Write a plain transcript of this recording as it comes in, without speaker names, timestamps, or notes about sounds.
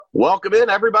Welcome in,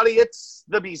 everybody. It's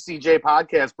the BCJ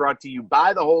podcast brought to you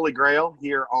by the Holy Grail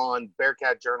here on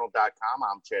BearcatJournal.com.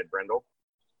 I'm Chad Brendel.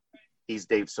 He's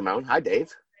Dave Simone. Hi,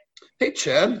 Dave. Hey,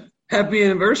 Chad. Happy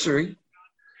anniversary.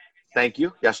 Thank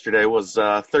you. Yesterday was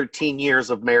 13 years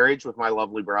of marriage with my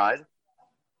lovely bride.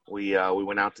 We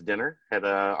went out to dinner, had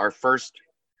our first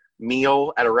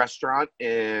meal at a restaurant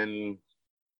in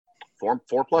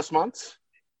four plus months.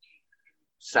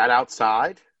 Sat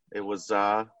outside. It was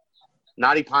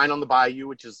Knotty Pine on the Bayou,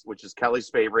 which is Kelly's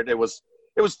favorite. It was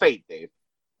fate, Dave.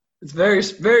 It's very,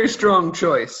 very strong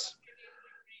choice.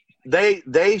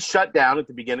 They shut down at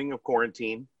the beginning of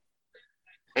quarantine,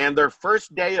 and their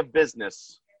first day of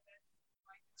business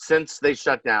since they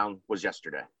shut down was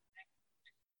yesterday.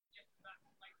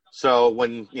 So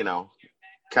when,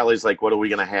 Kelly's like, what are we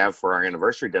going to have for our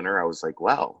anniversary dinner? I was like,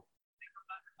 well,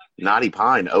 Knotty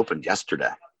Pine opened yesterday.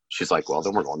 She's like, well,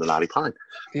 then we're going to Knotty Pine.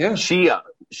 Yeah. She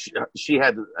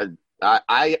had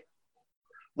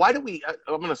why do we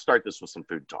I'm going to start this with some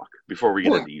food talk before we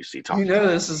get into UC talk.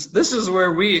 This is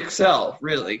where we excel,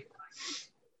 really.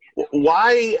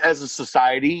 Why, as a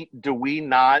society, do we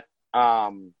not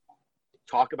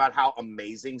talk about how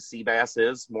amazing sea bass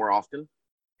is more often?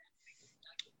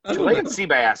 Chilean sea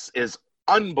bass is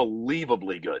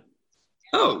unbelievably good.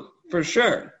 Oh, for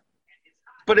sure.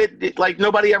 But it like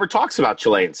nobody ever talks about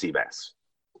Chilean sea bass.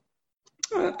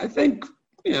 I think,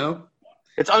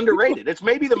 it's underrated. It's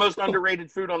maybe the most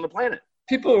underrated food on the planet.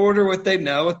 People order what they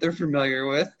know, what they're familiar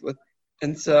with.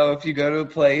 And so if you go to a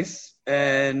place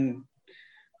and,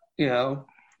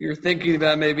 you're thinking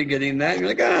about maybe getting that, you're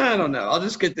like, I don't know. I'll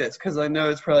just get this because I know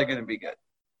it's probably going to be good.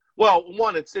 Well,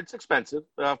 one, it's expensive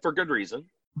for good reason.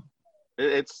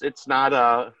 It's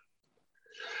not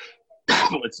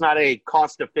it's not a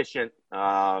cost efficient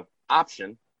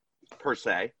option per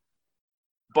se.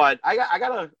 But I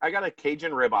got a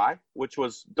Cajun ribeye, which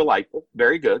was delightful,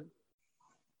 very good,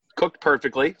 cooked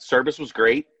perfectly. Service was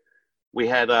great. We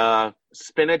had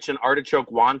spinach and artichoke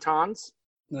wontons.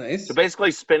 Nice. So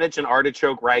basically, spinach and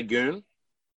artichoke ragoon.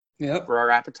 Yep. For our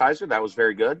appetizer, that was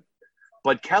very good.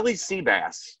 But Kelly's sea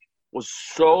bass was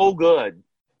so good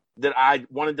that I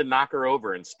wanted to knock her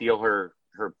over and steal her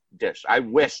dish. I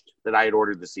wished that I had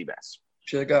ordered the sea bass.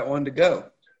 Should have got one to go.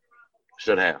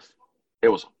 Should have. It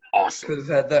was awesome. Could have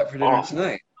had that for dinner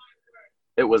tonight.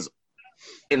 It was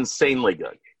insanely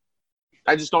good.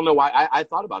 I just don't know why. I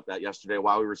thought about that yesterday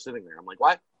while we were sitting there. I'm like,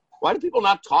 why do people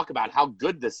not talk about how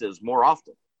good this is more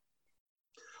often?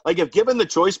 Like, if given the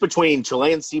choice between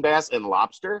Chilean sea bass and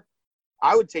lobster,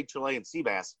 I would take Chilean sea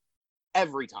bass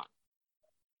every time.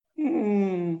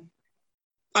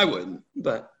 I wouldn't,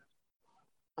 but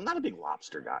I'm not a big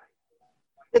lobster guy.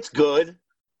 It's good.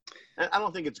 I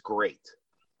don't think it's great.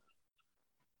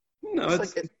 No,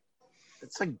 it's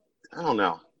like I don't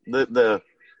know, the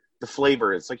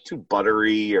flavor. It's like too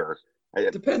buttery, or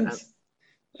it depends.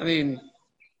 I don't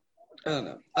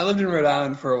know. I lived in Rhode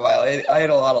Island for a while. I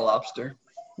ate a lot of lobster.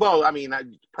 Well, I mean,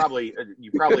 you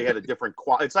probably had a different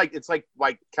quality. It's like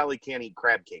Kelly can't eat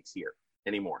crab cakes here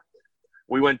anymore.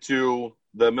 We went to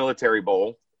the Military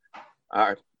Bowl,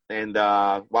 and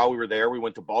while we were there, we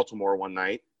went to Baltimore one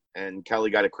night, and Kelly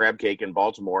got a crab cake in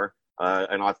Baltimore,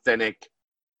 an authentic,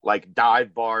 like,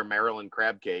 dive bar Maryland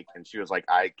crab cake, and she was like,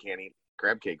 I can't eat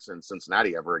crab cakes in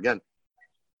Cincinnati ever again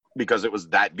because it was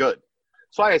that good.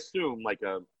 So I assume like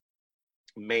a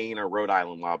Maine or Rhode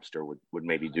Island lobster would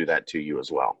maybe do that to you as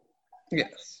well.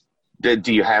 Yes. Do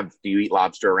you eat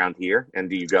lobster around here, and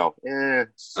do you go,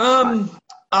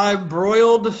 I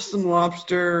broiled some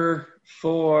lobster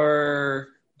for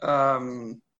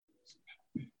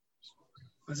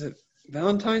was it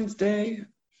Valentine's Day?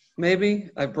 Maybe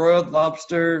I broiled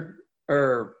lobster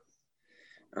or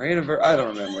anniversary. I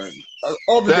don't remember.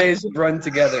 All the days have run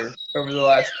together over the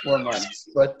last 4 months.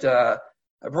 But I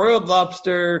broiled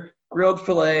lobster, grilled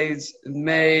fillets, and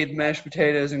made mashed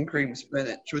potatoes and cream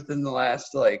spinach within the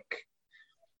last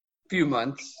few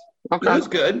months. Okay. It was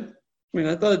good.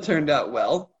 I thought it turned out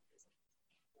well.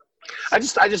 I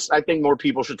think more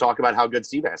people should talk about how good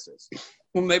sea bass is.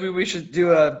 Well, maybe we should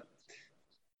do a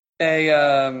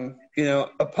podcast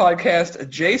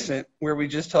adjacent where we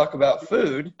just talk about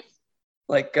food.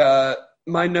 Like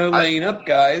my No Laying Up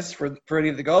guys, for any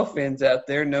of the golf fans out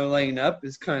there, No Laying Up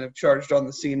is kind of charged on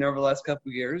the scene over the last couple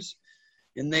of years.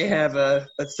 And they have a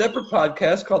separate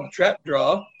podcast called The Trap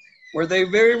Draw where they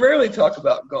very rarely talk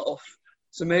about golf.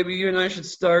 So maybe you and I should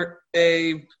start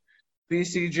a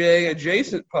BCJ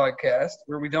adjacent podcast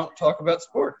where we don't talk about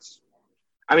sports.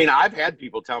 I mean, I've had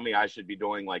people tell me I should be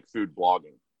doing like food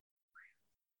blogging.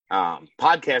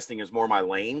 Podcasting is more my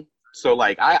lane. So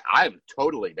like I'm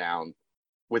totally down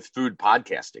with food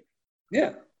podcasting.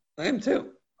 Yeah. I am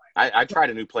too. I tried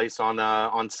a new place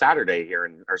on Saturday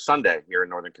or Sunday here in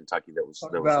Northern Kentucky that was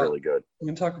really good. We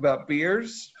can talk about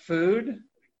beers, food.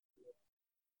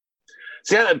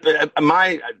 See,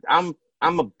 I'm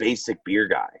a basic beer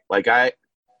guy. Like I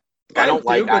don't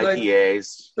like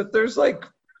IPAs. But there's like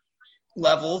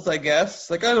levels, I guess.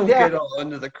 Like I don't get all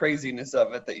into the craziness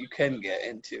of it that you can get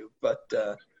into, but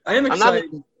I am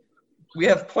excited. We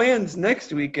have plans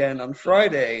next weekend on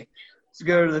Friday to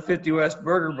go to the 50 West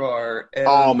Burger Bar.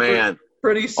 And man,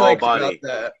 pretty psyched about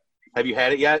that. Have you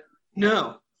had it yet?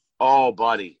 No. Oh,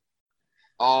 buddy.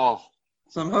 Oh.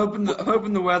 So I'm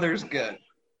hoping the weather's good.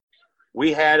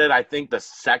 We had it, I think, the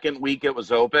second week it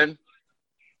was open.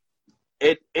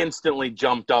 It instantly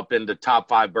jumped up into top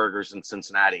 5 burgers in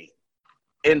Cincinnati.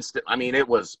 I mean, it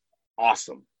was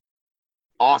awesome.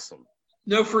 Awesome.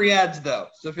 No free ads, though.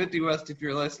 So 50 West, if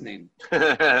you're listening.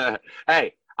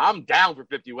 Hey, I'm down for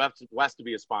 50 West to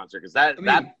be a sponsor because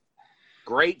that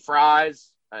great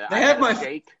fries. They have my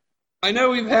shake. I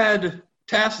know we've had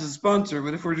Taft as a sponsor,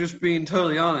 but if we're just being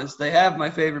totally honest, they have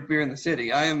my favorite beer in the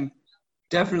city. I am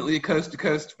definitely a Coast to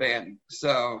Coast fan.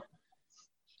 So,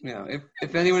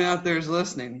 if anyone out there is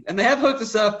listening, and they have hooked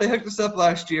us up. They hooked us up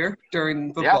last year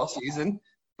during football season.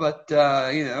 But,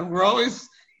 we're always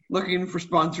looking for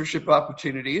sponsorship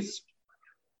opportunities.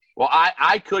 Well,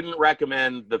 I couldn't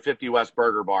recommend the 50 West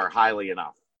Burger Bar highly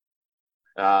enough.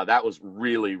 That was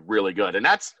really, really good. And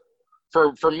that's,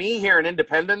 for me here in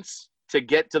Independence, to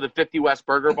get to the 50 West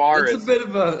Burger Bar. It's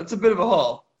a bit of a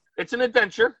haul. It's an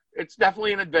adventure. It's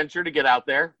definitely an adventure to get out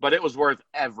there, but it was worth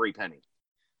every penny.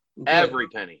 Good. Every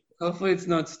penny. Hopefully it's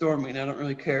not storming. I don't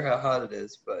really care how hot it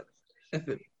is, but if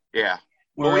it. Yeah.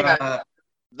 Well,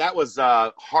 that was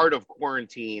heart of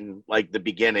quarantine, like the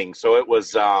beginning. So it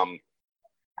was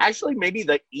actually maybe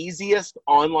the easiest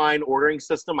online ordering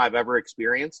system I've ever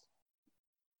experienced.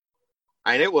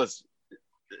 And it was,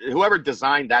 whoever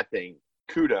designed that thing,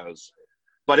 kudos.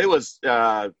 But it was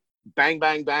bang,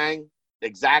 bang, bang.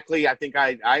 Exactly. I think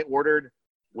I ordered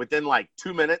within like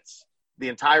 2 minutes the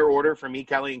entire order for me,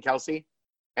 Kelly, and Kelsey.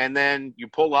 And then you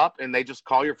pull up and they just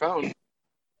call your phone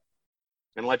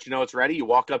and let you know it's ready. You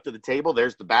walk up to the table.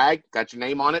 There's the bag. Got your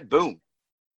name on it. Boom.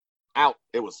 Out.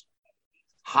 It was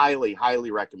highly,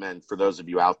 highly recommend for those of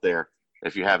you out there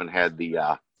if you haven't had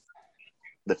the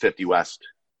 50 West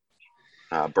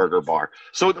Burger Bar.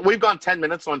 So we've gone 10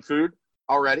 minutes on food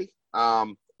already.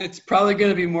 It's probably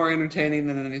going to be more entertaining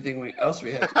than anything else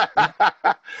we have.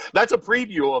 That's a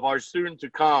preview of our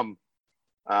soon-to-come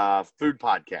food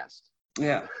podcast.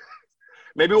 Yeah.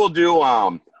 Maybe we'll do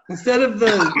instead of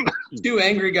the 2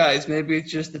 angry guys, maybe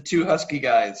it's just the 2 husky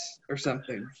guys or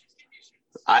something.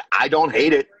 I don't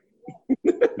hate it.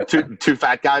 two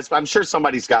fat guys. I'm sure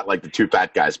somebody's got like the 2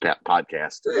 fat guys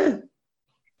podcast.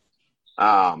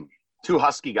 2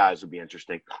 husky guys would be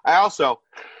interesting. I also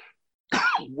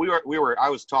I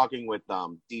was talking with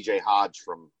DJ Hodge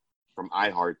from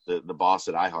iHeart, the boss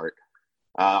at iHeart,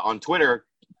 on Twitter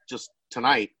just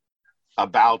tonight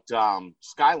about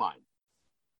Skyline.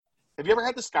 Have you ever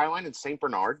had the Skyline in St.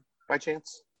 Bernard by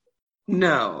chance?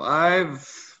 No,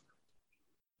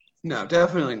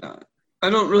 definitely not. I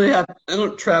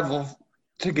don't travel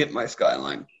to get my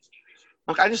Skyline.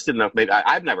 Look, I just didn't know if maybe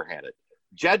I've never had it.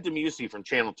 Jed DeMusi from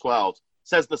Channel 12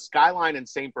 says the Skyline in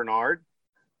St. Bernard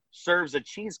serves a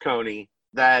cheese coney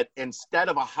that instead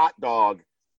of a hot dog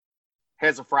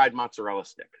has a fried mozzarella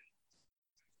stick.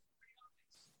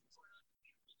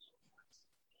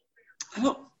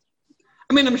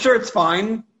 I'm sure it's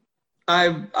fine.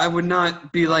 I would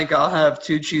not be like, I'll have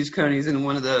 2 cheese conies in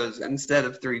one of those instead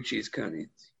of 3 cheese conies.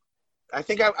 I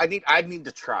think I need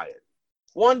to try it.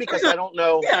 One, because I don't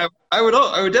know. Yeah, I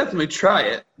would definitely try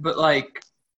it, but like,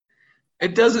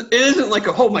 it isn't like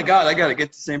a, oh my God, I got to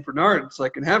get to St. Bernard so I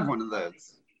can have one of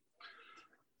those.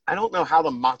 I don't know how the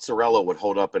mozzarella would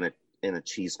hold up in a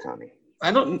cheese coney.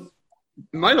 I've been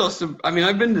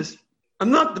to,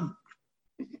 I'm not the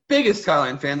biggest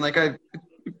Skyline fan. Like if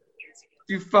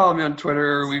you follow me on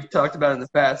Twitter, or we've talked about it in the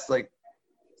past, like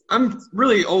I'm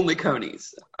really only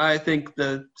conies. I think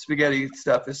the spaghetti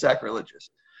stuff is sacrilegious.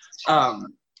 I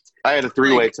had a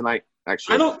 3-way tonight,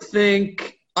 actually. I don't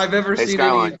think I've ever seen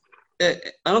Skyline. I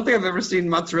don't think I've ever seen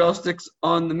mozzarella sticks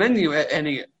on the menu at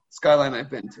any Skyline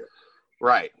I've been to.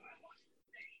 Right.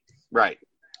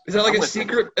 Is that like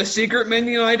a secret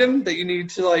menu item that you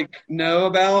need to like know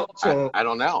about? So I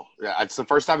don't know. Yeah, it's the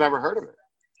first time I've ever heard of it.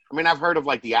 I mean, I've heard of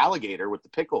like the alligator with the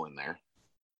pickle in there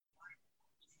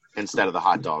instead of the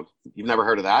hot dog. You've never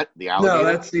heard of that? The alligator? No,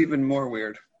 that's even more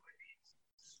weird.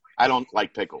 I don't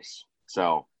like pickles.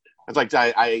 So it's like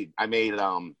I made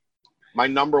my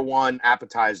number one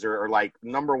appetizer or like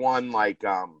number one like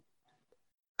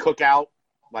cookout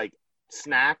like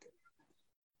snack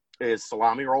is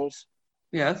salami rolls.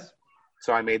 Yes.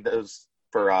 So I made those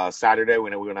for Saturday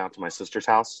when we went out to my sister's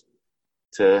house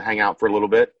to hang out for a little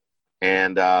bit.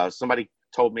 And somebody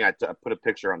told me I put a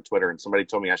picture on Twitter, and somebody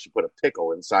told me I should put a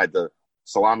pickle inside the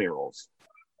salami rolls.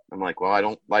 I'm like, well, I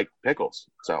don't like pickles,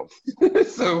 so.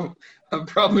 So I'm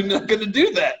probably not going to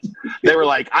do that. They were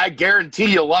like, I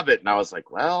guarantee you'll love it. And I was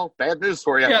like, well, bad news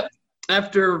for you. Yeah.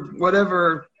 After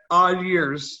whatever odd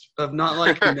years of not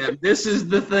liking them, this is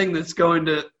the thing that's going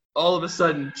to all of a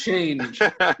sudden change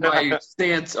my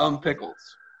stance on pickles.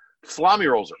 Salami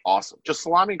rolls are awesome. Just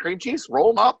salami and cream cheese,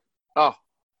 roll them up. Oh,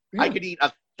 Yeah. I could eat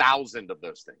 1,000 of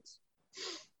those things.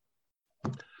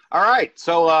 All right,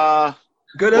 so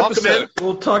Good welcome episode. in.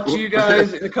 We'll talk to you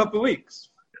guys in a couple of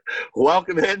weeks.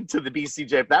 welcome into the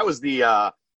BCJ. That was the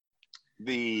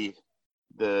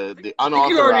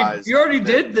unauthorized. You already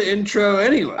did the intro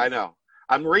anyway. I know.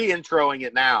 I'm re-introing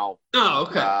it now. Oh,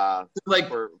 okay. Like,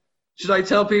 should I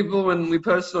tell people when we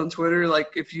post it on Twitter, like,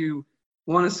 if you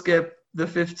want to skip the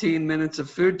 15 minutes of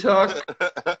food talk,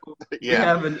 we yeah,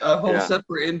 have a whole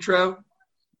separate intro.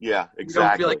 yeah, You don't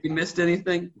exactly. feel like you missed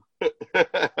anything.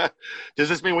 Does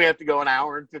this mean we have to go an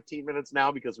hour and 15 minutes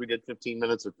now because we did 15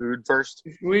 minutes of food first?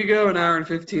 If we go an hour and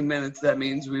 15 minutes, that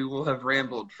means we will have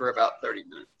rambled for about 30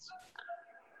 minutes.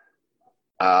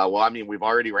 Well, I mean, we've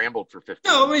already rambled for 15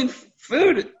 No, I mean,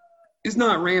 food is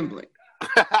not rambling.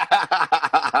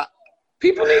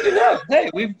 People need to know.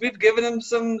 Hey, we've given them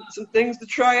some things to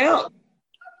try out.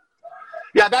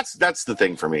 Yeah, that's the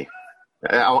thing for me.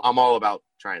 I'm all about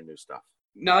trying new stuff.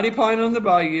 Naughty Pine on the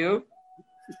Bayou,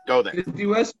 Go there. 50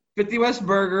 West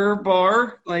Burger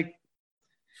Bar. Like,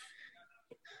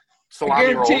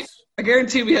 Salami rolls. I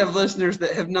guarantee we have listeners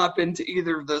that have not been to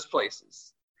either of those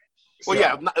places. Well, So,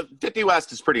 yeah, 50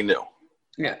 West is pretty new.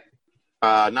 Yeah.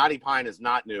 Naughty Pine is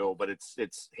not new, but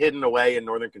it's hidden away in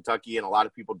northern Kentucky, and a lot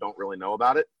of people don't really know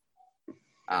about it.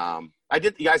 I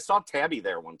saw Tabby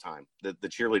there one time, the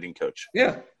cheerleading coach,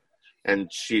 Yeah.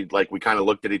 and we kind of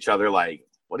looked at each other like,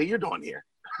 "What are you doing here?"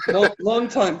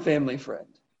 Long-time family friend.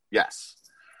 Yes.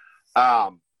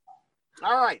 All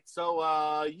right. So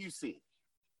UC.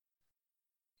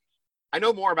 I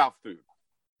know more about food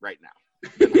right now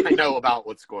than I know about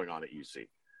what's going on at UC,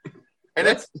 and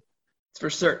it's for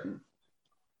certain.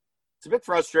 a bit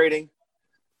frustrating.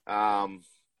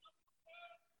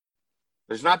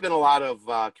 There's not been a lot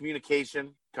of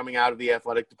communication coming out of the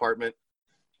athletic department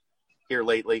here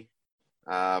lately.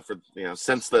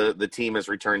 Since the team has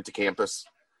returned to campus,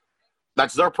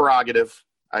 that's their prerogative,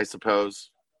 I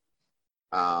suppose.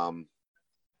 I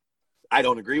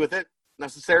don't agree with it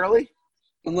necessarily.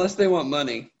 Unless they want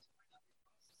money.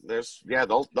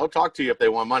 They'll talk to you if they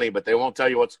want money, but they won't tell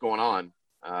you what's going on.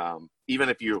 Even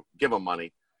if you give them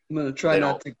money. I'm going to try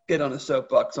not to get on a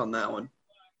soapbox on that one.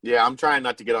 Yeah, I'm trying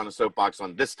not to get on a soapbox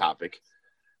on this topic.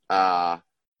 So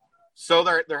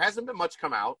there hasn't been much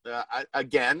come out. I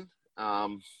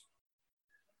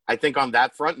think on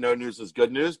that front, no news is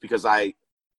good news, because I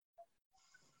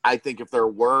think if there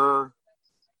were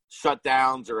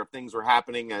shutdowns or if things were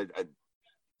happening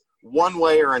one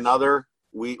way or another,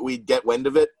 we'd get wind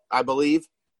of it, I believe.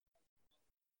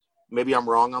 Maybe I'm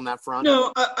wrong on that front.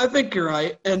 No, I think you're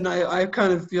right, and I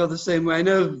kind of feel the same way. I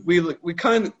know we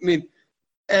kind of, I mean,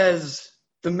 as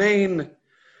the main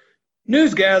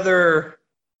news gatherer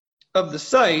of the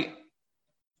site,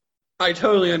 I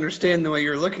totally understand the way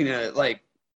you're looking at it. Like,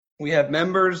 we have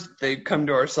members, they come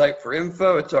to our site for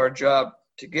info, it's our job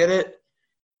to get it.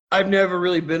 I've never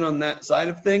really been on that side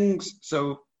of things,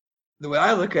 so the way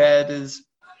I look at it is,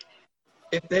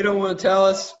 if they don't want to tell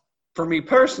us, for me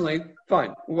personally,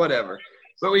 fine, whatever.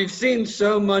 But we've seen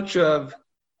so much of,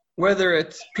 whether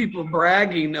it's people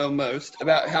bragging almost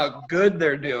about how good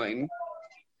they're doing,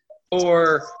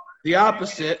 or the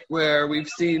opposite, where we've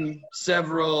seen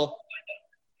several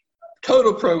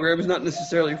total programs, not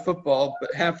necessarily football,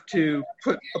 but have to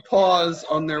put a pause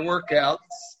on their workouts.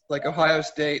 Like Ohio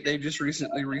State, they just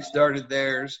recently restarted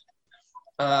theirs.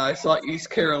 I saw East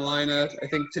Carolina, I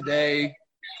think today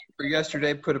or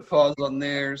yesterday, put a pause on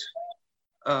theirs.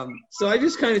 So I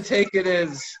just kind of take it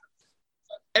as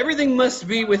everything must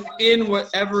be within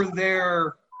whatever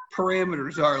their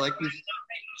parameters are. Like,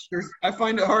 I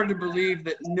find it hard to believe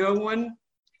that no one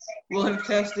will have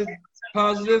tested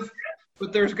positive,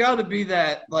 but there's got to be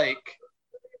that, like,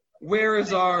 where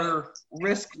is our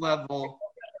risk level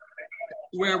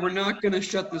where we're not going to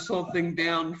shut this whole thing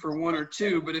down for one or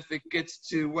two, but if it gets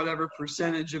to whatever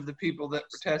percentage of the people that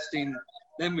we're testing,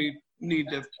 then we need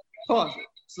to pause it.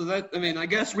 So that, I mean, I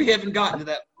guess we haven't gotten to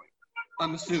that point,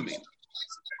 I'm assuming.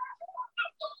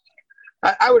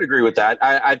 I would agree with that.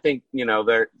 I think,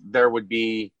 there would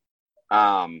be,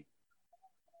 if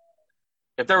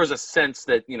there was a sense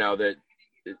that, that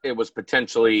it was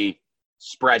potentially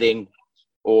spreading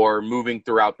or moving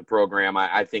throughout the program,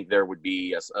 I think there would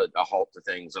be a halt to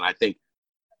things. And I think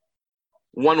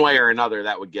one way or another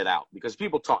that would get out, because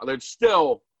people talk. There's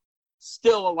still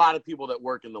a lot of people that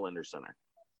work in the Linder Center.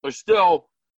 There's still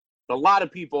a lot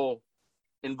of people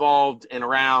involved and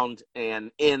around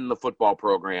and in the football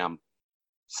program.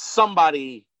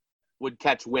 Somebody would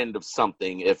catch wind of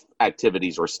something if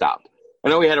activities were stopped. I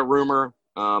know we had a rumor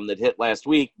that hit last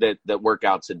week that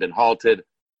workouts had been halted.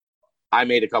 I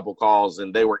made a couple calls,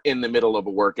 and they were in the middle of a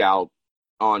workout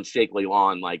on Shakely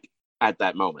Lawn, like at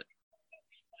that moment.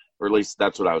 Or at least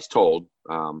that's what I was told.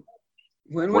 When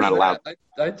we're was not allowed.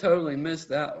 I totally missed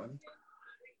that one.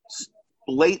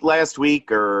 Late last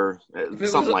week or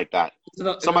something like that.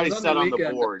 Somebody said on the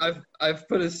board. I've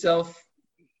put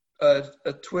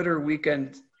a Twitter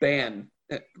weekend ban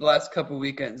the last couple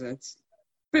weekends, and it's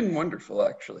been wonderful,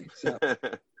 actually. So.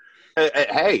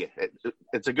 Hey,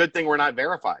 it's a good thing we're not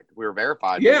verified. We were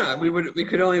verified. Yeah, we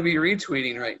could only be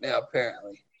retweeting right now,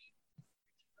 apparently.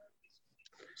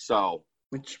 So.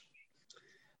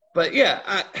 But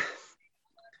yeah,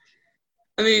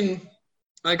 I mean,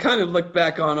 I kind of look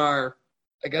back on our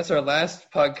last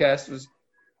podcast was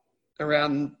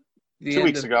around the 2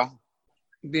 weeks ago.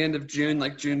 The end of June,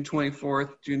 like June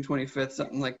 24th, June 25th,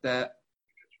 something like that.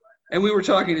 And we were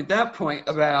talking at that point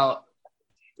about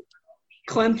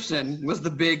Clemson was the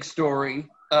big story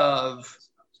of,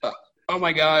 oh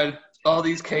my God, all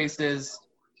these cases.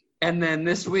 And then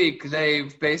this week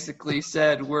they've basically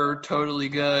said we're totally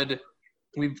good.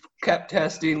 We've kept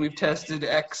testing. We've tested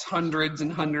X hundreds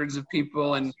and hundreds of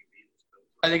people. And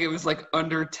I think it was like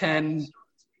under 10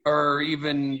 or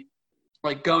even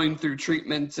like going through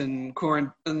treatments and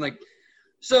quarantine. And like,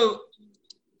 so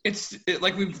it's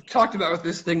like we've talked about with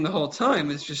this thing the whole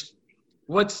time. It's just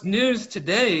what's news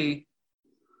today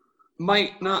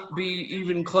might not be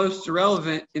even close to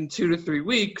relevant in 2 to 3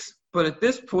 weeks. But at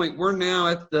this point, we're now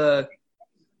at the,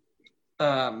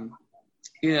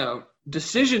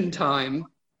 decision time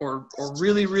or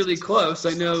really, really close.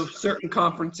 I know certain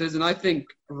conferences, and I think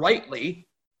rightly,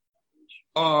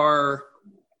 are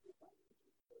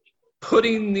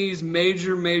putting these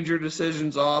major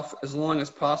decisions off as long as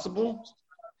possible.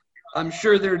 I'm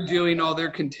sure they're doing all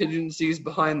their contingencies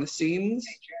behind the scenes.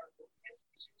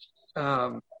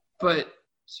 But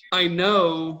I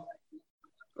know,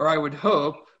 or I would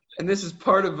hope, and this is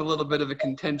part of a little bit of a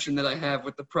contention that I have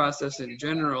with the process in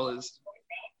general, is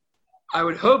I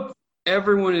would hope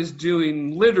everyone is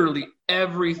doing literally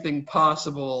everything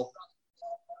possible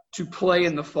to play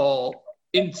in the fall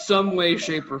in some way,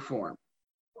 shape, or form.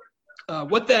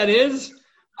 What that is,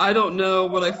 I don't know.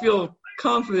 What I feel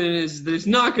confident is that it's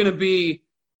not going to be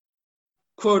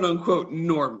quote-unquote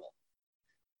normal.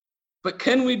 But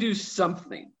can we do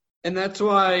something? And that's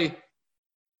why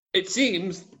it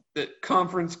seems that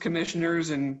conference commissioners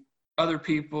and other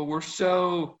people were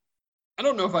so, I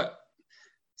don't know if I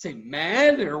say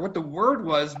mad or what the word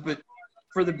was, but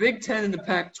for the Big Ten and the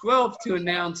Pac-12 to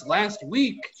announce last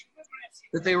week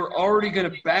that they were already going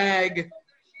to bag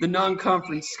the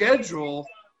non-conference schedule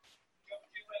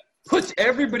puts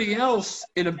everybody else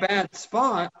in a bad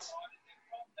spot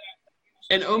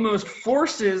and almost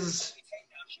forces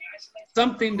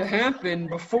something to happen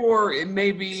before it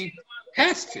maybe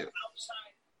has to.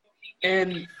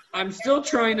 And I'm still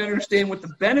trying to understand what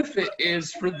the benefit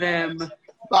is for them.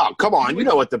 Oh, come on. You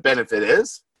know what the benefit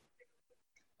is.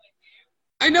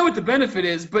 I know what the benefit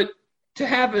is, but their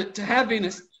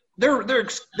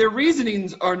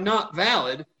reasonings are not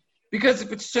valid, because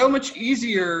if it's so much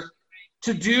easier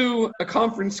to do a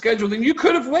conference schedule, then you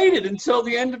could have waited until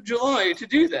the end of July to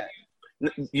do that.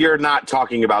 You're not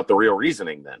talking about the real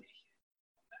reasoning then.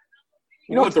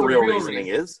 You know what the real reasoning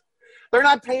is? They're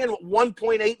not paying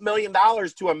 $1.8 million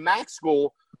to a MAC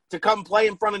school to come play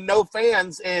in front of no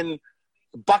fans in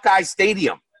Buckeye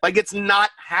Stadium. Like, it's not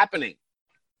happening.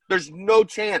 There's no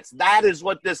chance. That is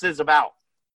what this is about.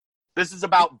 This is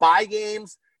about bye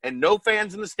games and no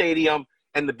fans in the stadium,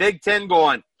 and the Big Ten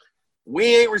going,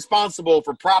 we ain't responsible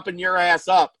for propping your ass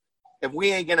up if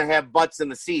we ain't going to have butts in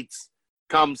the seats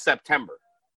come September.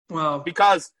 Well,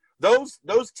 because those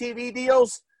TV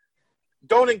deals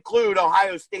don't include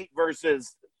Ohio State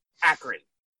versus Akron.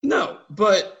 No,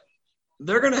 but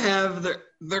they're going to have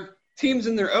their teams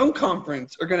in their own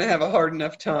conference are going to have a hard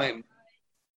enough time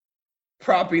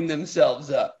propping themselves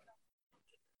up.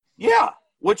 Yeah,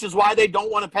 which is why they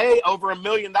don't want to pay over $1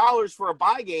 million for a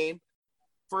bye game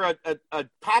for a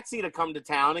patsy to come to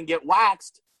town and get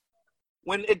waxed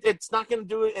when it's not going to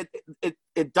do it.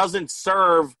 It doesn't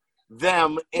serve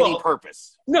them any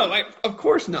purpose. No, of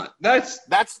course not. That's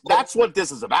what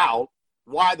this is about.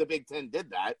 Why the Big Ten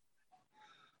did that.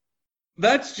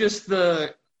 That's just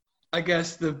the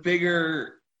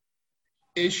bigger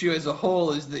issue as a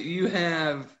whole is that you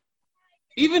have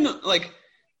even like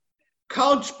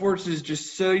college sports is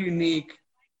just so unique.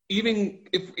 Even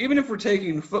if we're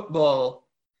taking football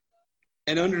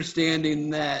and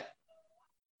understanding that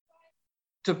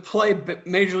to play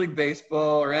Major League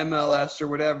Baseball or MLS or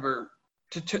whatever,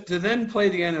 to then play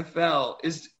the NFL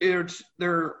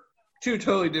they're two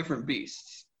totally different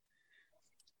beasts.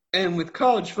 And with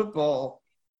college football,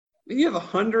 you have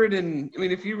 100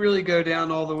 if you really go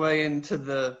down all the way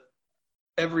into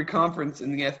every conference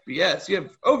in the FBS, you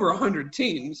have over 100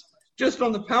 teams. Just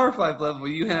on the Power 5 level,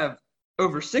 you have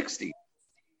over 60.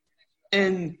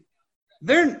 And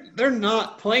they're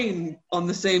not playing on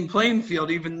the same playing field,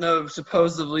 even though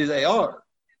supposedly they are.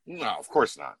 No, of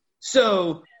course not.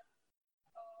 So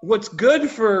what's good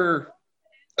for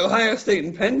Ohio State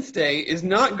and Penn State is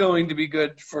not going to be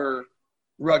good for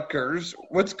Rutgers.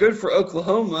 What's good for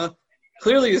Oklahoma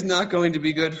clearly is not going to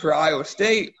be good for Iowa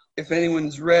State. If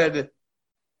anyone's read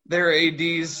their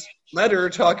AD's letter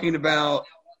talking about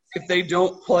if they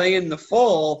don't play in the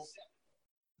fall,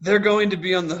 they're going to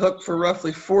be on the hook for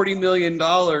roughly $40 million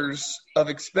of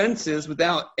expenses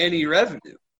without any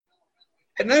revenue.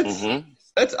 And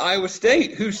that's Iowa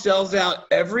State, who sells out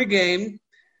every game,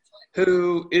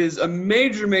 who is a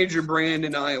major, major brand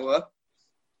in Iowa,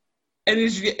 and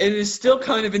is still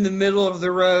kind of in the middle of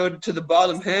the road to the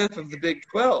bottom half of the Big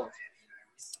 12.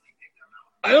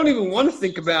 I don't even want to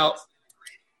think about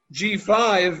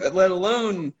G5, let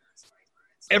alone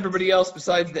everybody else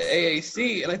besides the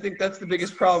AAC, and I think that's the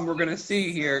biggest problem we're going to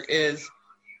see here is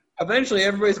eventually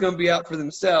everybody's going to be out for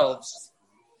themselves.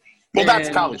 Well, that's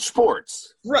college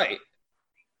sports. Right.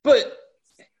 But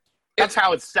that's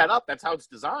how it's set up. That's how it's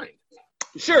designed.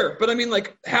 Sure, but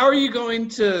how are you going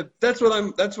to – that's what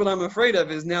I'm afraid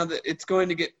of is now that it's going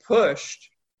to get pushed.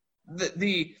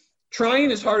 The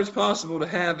trying as hard as possible to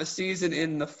have a season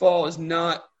in the fall is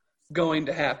not going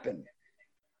to happen.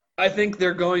 I think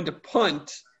they're going to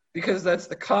punt because that's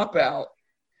the cop-out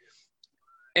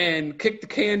and kick the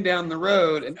can down the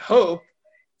road and hope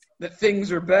that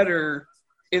things are better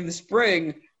in the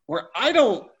spring, where I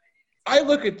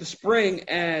look at the spring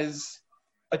as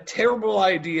a terrible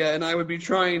idea, and I would be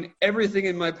trying everything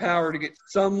in my power to get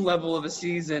some level of a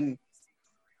season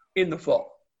in the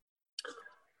fall.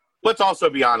 Let's also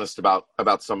be honest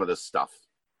about some of this stuff.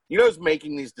 You know who's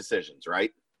making these decisions,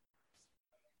 right?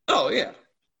 Oh, yeah.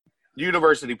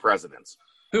 University presidents.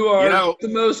 Who are the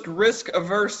most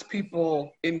risk-averse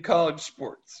people in college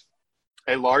sports.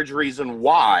 A large reason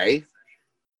why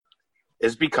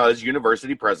is because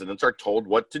university presidents are told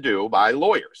what to do by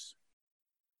lawyers.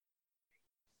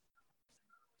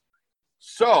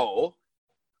 So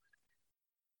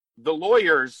the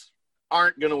lawyers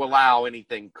aren't going to allow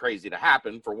anything crazy to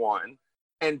happen, for one.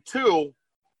 And two,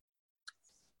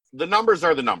 the numbers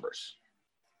are the numbers.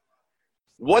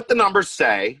 What the numbers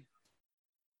say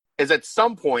is at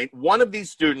some point, one of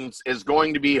these students is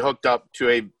going to be hooked up to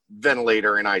a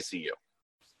ventilator in ICU.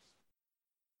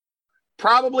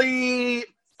 Probably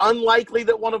unlikely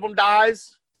that one of them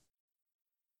dies,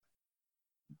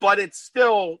 but it's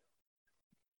still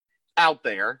out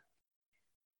there.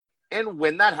 And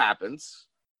when that happens,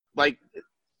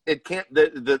 it can't,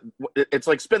 it's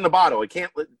like spin the bottle. It's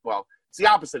the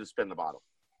opposite of spin the bottle,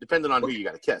 depending on who you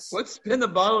got to kiss. What spin the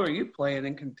bottle are you playing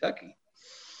in Kentucky?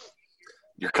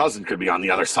 Your cousin could be on the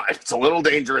other side. It's a little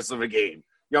dangerous of a game.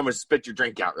 You almost spit your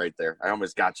drink out right there. I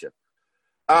almost got you.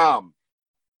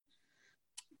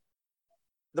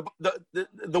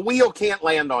 The wheel can't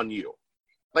land on you.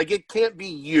 It can't be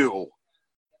you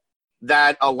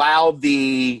that allowed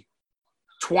the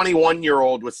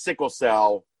 21-year-old with sickle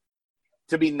cell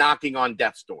to be knocking on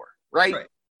death's door, right?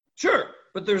 Sure,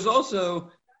 but there's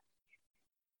also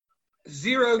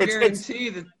zero guarantee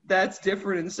that that's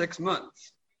different in 6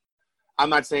 months. I'm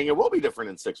not saying it will be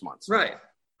different in 6 months. Right.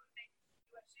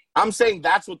 I'm saying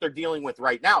that's what they're dealing with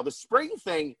right now. The spring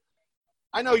thing,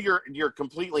 I know you're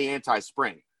completely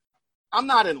anti-spring. I'm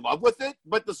not in love with it,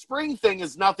 but the spring thing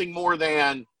is nothing more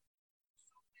than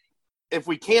if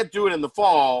we can't do it in the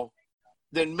fall,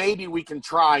 then maybe we can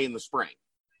try in the spring.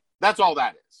 That's all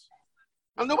that is.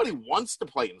 Now, nobody wants to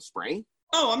play in the spring.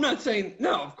 Oh, I'm not saying –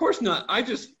 no, of course not.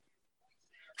 It's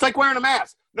like wearing a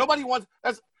mask. Nobody wants –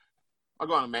 I'll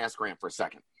go on a mask rant for a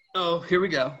second. Oh, here we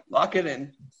go. Lock it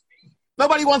in.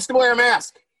 Nobody wants to wear a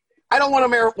mask. I don't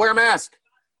want to wear a mask.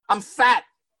 I'm fat.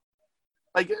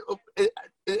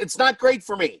 It's not great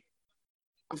for me.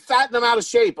 I'm fat and I'm out of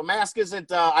shape. A mask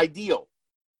isn't ideal.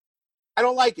 I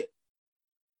don't like it,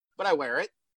 but I wear it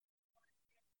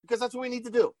because that's what we need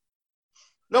to do.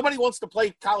 Nobody wants to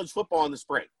play college football in the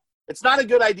spring. It's not a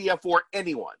good idea for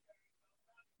anyone.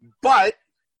 But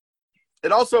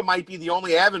it also might be the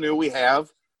only avenue we have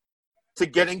to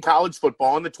getting college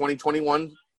football in the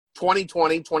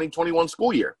 2020-2021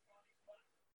 school year.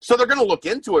 So they're going to look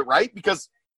into it, right? Because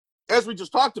as we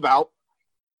just talked about,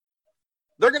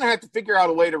 they're going to have to figure out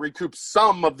a way to recoup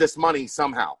some of this money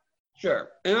somehow. Sure.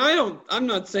 And I'm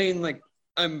not saying like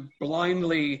I'm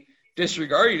blindly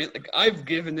disregarding it. Like I've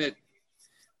given it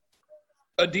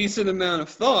a decent amount of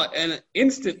thought, and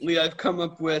instantly I've come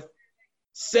up with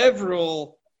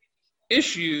several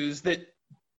issues that,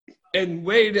 and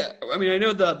I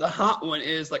know the hot one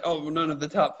is like, oh, well, none of the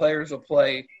top players will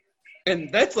play.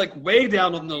 And that's like way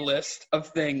down on the list of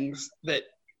things that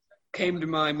came to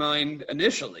my mind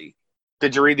initially.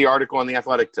 Did you read the article on The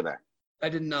Athletic today? I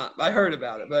did not. I heard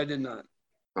about it, but I did not.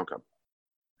 Okay.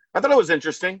 I thought it was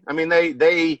interesting. I mean,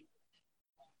 they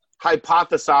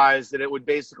hypothesized that it would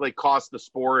basically cost the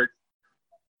sport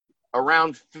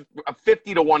around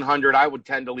 50 to 100. I would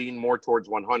tend to lean more towards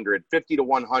 100. 50 to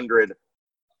 100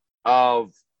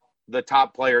 of the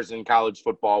top players in college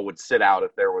football would sit out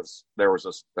if there was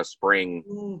a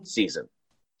spring season.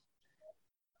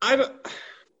 I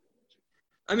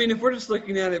mean, if we're just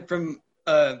looking at it from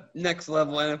next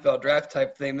level NFL draft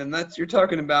type thing, then you're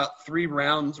talking about 3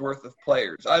 rounds worth of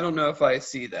players. I don't know if I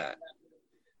see that.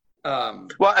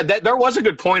 Well, there was a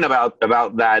good point about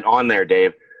that on there,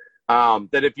 Dave.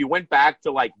 That if you went back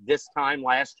to like this time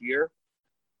last year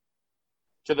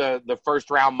to the first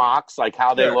round mocks, like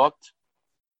how they looked,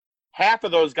 half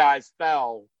of those guys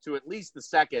fell to at least the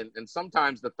second and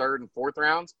sometimes the third and fourth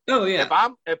rounds. Oh yeah.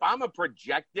 If I'm a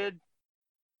projected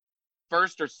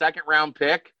first or second round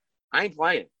pick, I ain't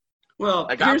playing. Well,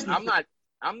 like I'm not.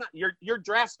 Your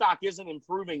draft stock isn't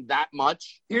improving that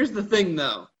much. Here's the thing,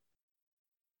 though.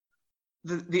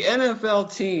 The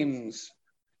NFL teams,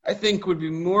 I think, would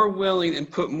be more willing and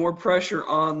put more pressure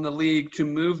on the league to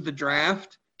move the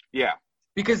draft. Yeah.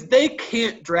 Because they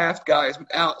can't draft guys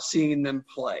without seeing them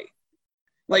play.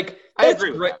 Like, I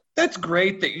agree with that. That's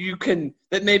great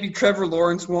that maybe Trevor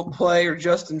Lawrence won't play or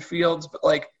Justin Fields, but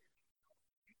like,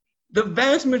 the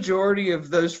vast majority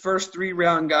of those first 3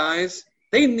 round guys,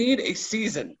 they need a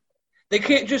season. They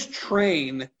can't just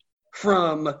train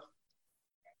from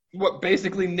what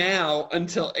basically now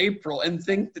until April and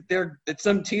think that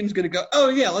some team's going to go, oh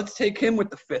yeah, let's take him with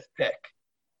the 5th pick.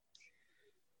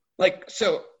 Like,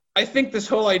 so I think this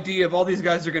whole idea of all these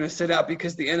guys are going to sit out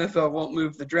because the NFL won't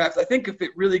move the draft. I think if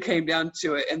it really came down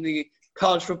to it and the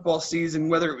college football season,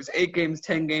 whether it was 8 games,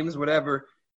 10 games, whatever,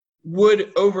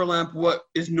 would overlap what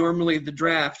is normally the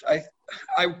draft, I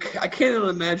can't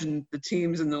imagine the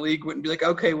teams in the league wouldn't be like,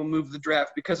 okay, we'll move the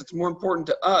draft because it's more important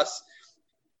to us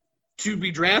to be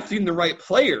drafting the right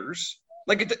players.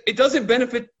 Like, it doesn't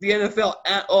benefit the NFL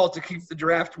at all to keep the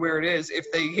draft where it is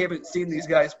if they haven't seen these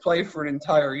guys play for an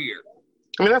entire year.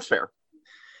 I mean, that's fair.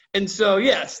 And so,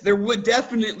 yes, there would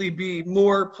definitely be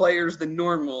more players than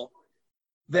normal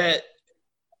that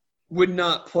would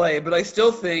not play. But I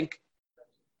still think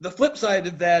the flip side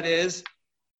of that is,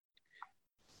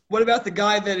 what about the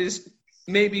guy that is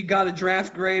maybe got a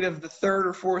draft grade of the 3rd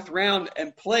or 4th round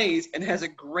and plays and has a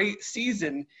great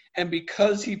season, and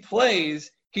because he plays,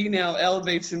 he now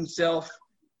elevates himself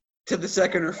to the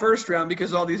 2nd or 1st round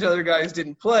because all these other guys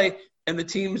didn't play, and the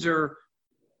teams are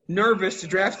nervous to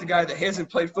draft a guy that hasn't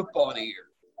played football in a year.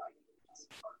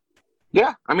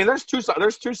 Yeah, I mean, there's two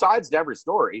sides to every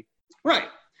story. Right.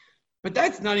 But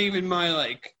that's not even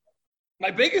my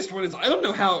biggest one is I don't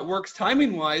know how it works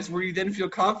timing-wise where you then feel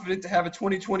confident to have a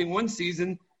 2021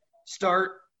 season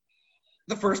start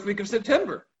the first week of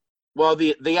September. Well,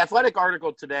 the Athletic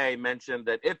article today mentioned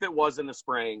that if it was in the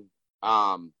spring,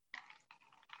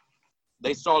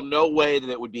 they saw no way that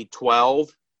it would be 12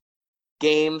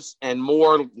 games and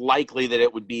more likely that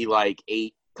it would be like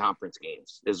 8 conference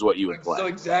games is what you would play. So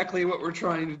exactly what we're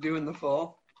trying to do in the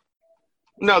fall?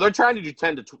 No, they're trying to do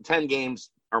 10 games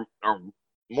or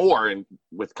more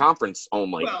with conference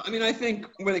only. Well, I mean, I think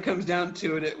when it comes down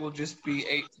to it, it will just be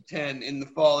 8 to 10 in the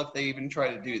fall if they even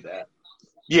try to do that.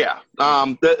 Yeah.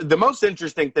 The most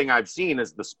interesting thing I've seen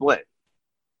is the split,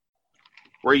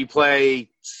 where you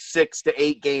play 6 to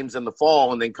 8 games in the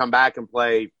fall and then come back and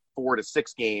play 4 to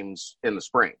 6 games in the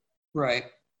spring. Right.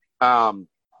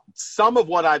 Some of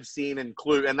what I've seen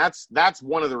include, and that's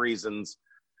one of the reasons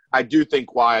I do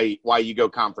think why you go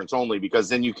conference only, because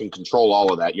then you can control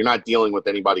all of that. You're not dealing with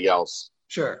anybody else.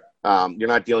 Sure. You're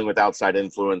not dealing with outside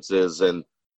influences, and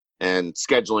and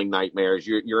scheduling nightmares.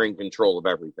 You're in control of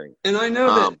everything. And I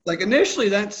know that, like, initially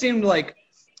that seemed like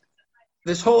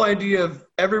this whole idea of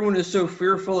everyone is so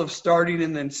fearful of starting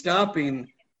and then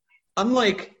stopping. I'm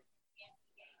like,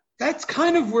 that's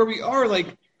kind of where we are.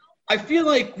 Like, I feel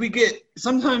like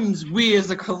sometimes we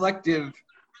as a collective,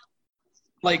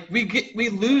 like, we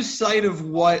lose sight of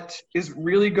what is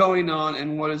really going on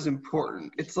and what is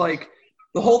important. It's like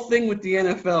the whole thing with the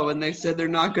NFL when they said they're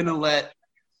not going to let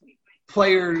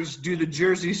players do the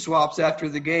jersey swaps after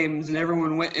the games and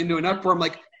everyone went into an uproar. I'm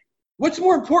like, what's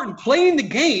more important, playing the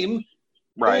game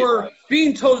or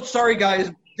being told, sorry,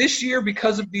 guys, this year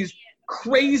because of these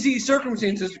crazy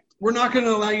circumstances, we're not going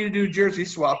to allow you to do a jersey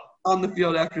swap on the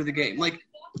field after the game. Like,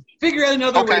 figure out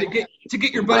another way to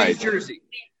get your buddy's jersey.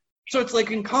 So it's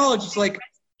like in college, it's like,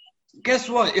 guess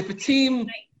what? If a team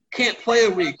can't play a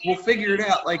week, we'll figure it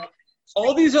out. Like,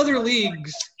 all these other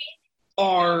leagues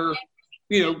are,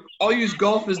 I'll use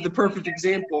golf as the perfect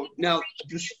example. Now,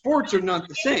 the sports are not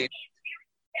the same.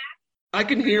 I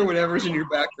can hear whatever's in your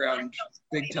background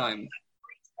big time.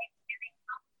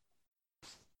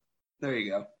 There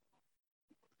you go.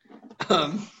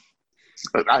 The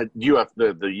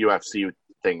UFC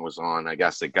thing was on. I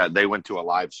guess they went to a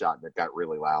live shot and it got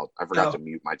really loud. I forgot to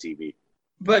mute my TV.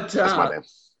 But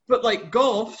like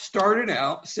golf started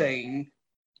out saying,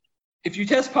 if you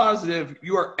test positive,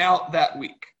 you are out that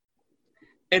week.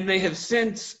 And they have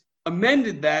since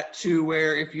amended that to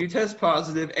where if you test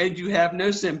positive and you have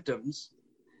no symptoms,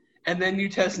 and then you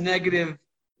test negative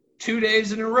 2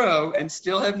 days in a row and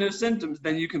still have no symptoms,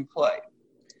 then you can play.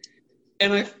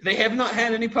 And they have not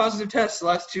had any positive tests the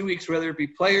last 2 weeks, whether it be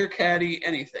player, caddy,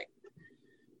 anything.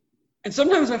 And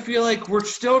sometimes I feel like we're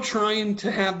still trying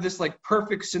to have this like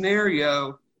perfect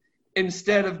scenario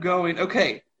instead of going,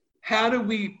 okay, how do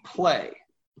we play?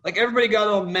 Like, everybody got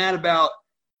all mad about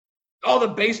all the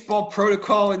baseball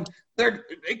protocol and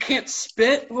they can't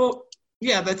spit. Well,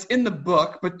 yeah, that's in the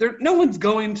book, but no one's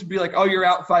going to be like, oh, you're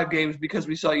out 5 games because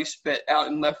we saw you spit out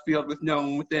in left field with no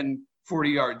one within 40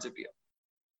 yards of you.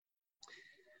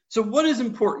 So what is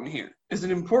important here? Is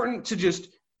it important to just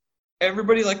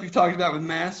everybody, like we've talked about with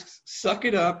masks, suck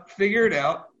it up, figure it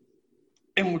out,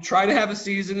 and we'll try to have a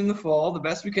season in the fall the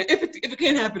best we can. If it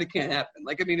can't happen, it can't happen.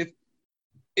 Like, I mean,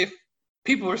 if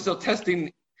people are still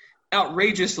testing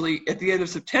outrageously at the end of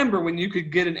September when you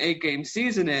could get an 8-game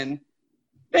season in,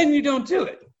 then you don't do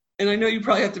it. And I know you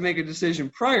probably have to make a decision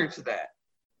prior to that.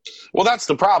 Well, that's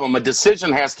the problem. A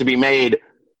decision has to be made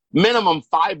minimum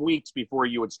 5 weeks before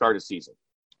you would start a season.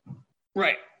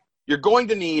 Right. You're going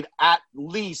to need at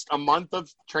least a month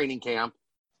of training camp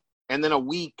and then a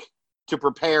week to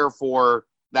prepare for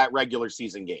that regular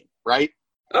season game, right?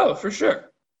 Oh, for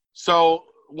sure. So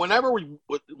whenever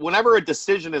a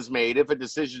decision is made, if a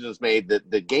decision is made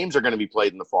that the games are going to be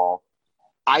played in the fall,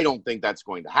 I don't think that's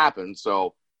going to happen.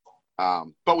 So,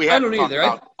 but we haven't talked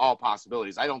about all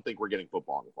possibilities. I don't think we're getting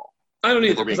football in the fall. I don't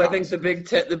either, because I think the Big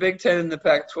Ten and the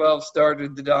Pac-12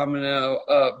 started the domino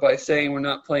by saying we're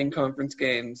not playing conference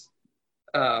games.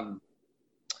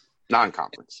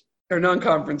 Non-conference. Or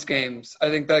non-conference games. I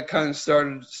think that kind of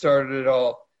started it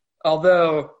all.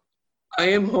 Although I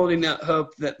am holding out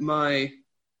hope that my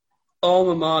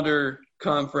alma mater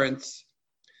conference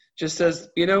just says,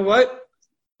 you know what?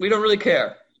 We don't really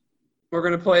care. We're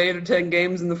going to play 8 or 10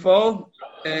 games in the fall,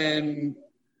 and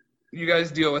you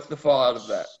guys deal with the fallout of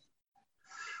that.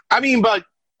 I mean, but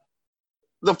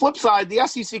the flip side, the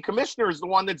SEC commissioner is the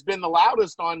one that's been the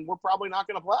loudest on we're probably not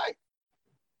going to play.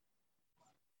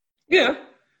 Yeah.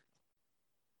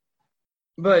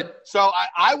 But so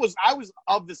I was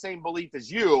of the same belief as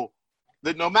you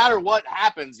that no matter what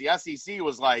happens, the SEC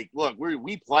was like, look,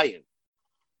 we playing.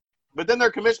 But then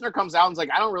their commissioner comes out and is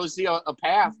like, I don't really see a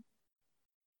path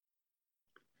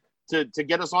to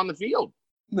get us on the field.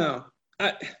 No.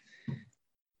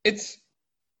 It's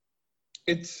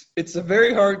a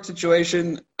very hard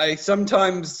situation. I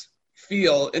sometimes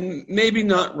feel, and maybe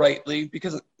not rightly,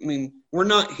 because, I mean, we're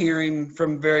not hearing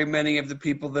from very many of the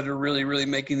people that are really, really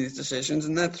making these decisions,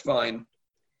 and that's fine.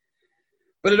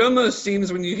 But it almost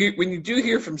seems when you do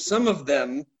hear from some of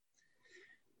them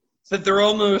that they're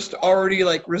almost already,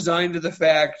 like, resigned to the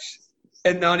fact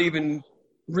and not even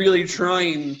really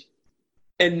trying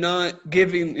and not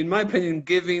giving, in my opinion,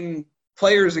 giving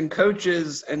players and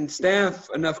coaches and staff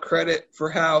enough credit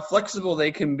for how flexible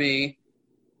they can be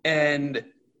and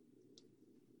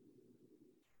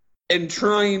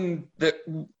trying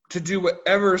to do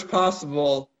whatever is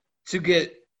possible to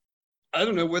get, I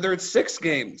don't know, whether it's 6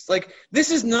 games. Like, this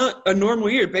is not a normal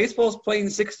year. Baseball's playing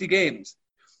 60 games.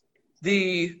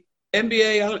 The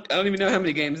NBA, I don't even know how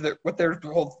many games, what their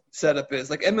whole setup is.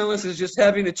 Like, MLS is just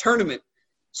having a tournament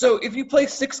So if you play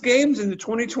 6 games and the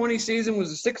 2020 season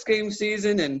was a 6-game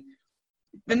season, and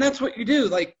then that's what you do.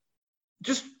 Like,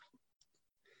 just,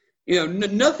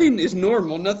 nothing is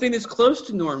normal. Nothing is close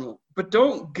to normal. But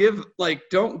don't give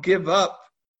up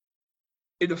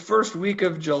in the first week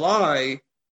of July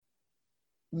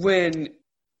when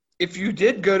if you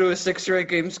did go to a 6 or 8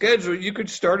 game schedule, you could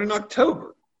start in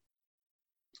October.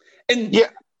 And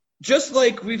just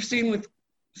like we've seen with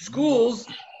schools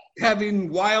having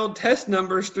wild test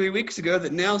numbers 3 weeks ago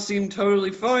that now seem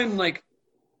totally fine,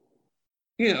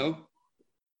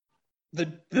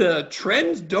 the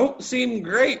trends don't seem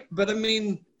great, but I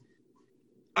mean,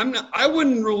 I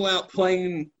wouldn't rule out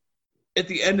playing at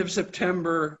the end of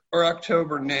September or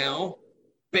October now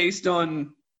based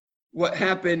on what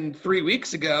happened 3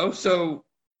 weeks ago. So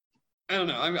I don't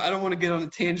know. I don't want to get on a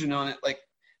tangent on it. Like,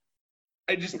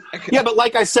 but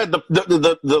like I said,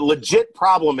 the legit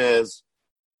problem is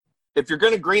if you're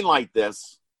going to greenlight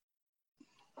this,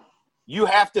 you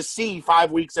have to see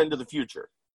 5 weeks into the future.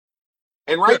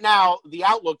 And right now, the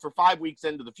outlook for 5 weeks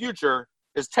into the future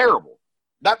is terrible.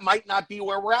 That might not be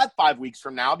where we're at 5 weeks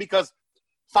from now, because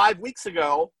 5 weeks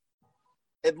ago,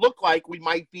 it looked like we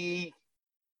might be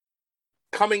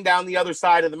coming down the other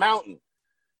side of the mountain.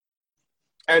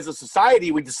 As a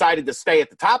society, we decided to stay at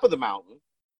the top of the mountain,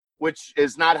 which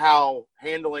is not how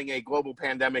handling a global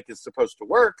pandemic is supposed to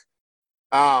work.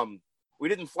 We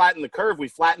didn't flatten the curve, we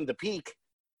flattened the peak.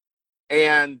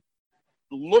 And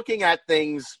looking at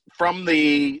things from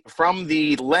the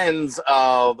lens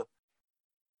of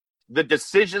the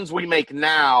decisions we make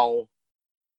now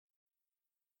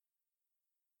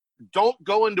don't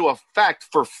go into effect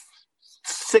for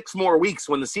 6 more weeks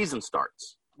when the season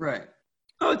starts. Right.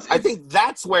 I think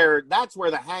that's where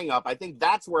the hang up. I think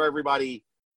that's where everybody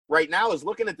right now is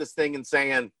looking at this thing and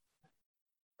saying,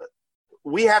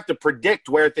 we have to predict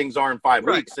where things are in 5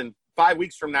 weeks, and 5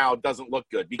 weeks from now it doesn't look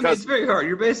good, because it's very hard.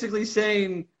 You're basically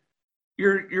saying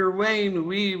you're weighing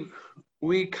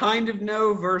we kind of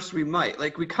know versus we might.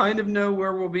 Like, we kind of know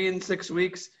where we'll be in 6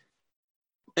 weeks,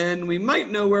 and we might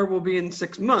know where we'll be in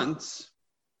 6 months.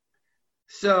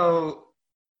 So,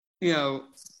 I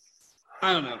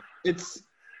don't know.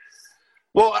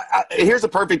 Here's a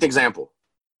perfect example.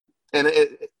 And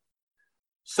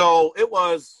so it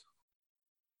was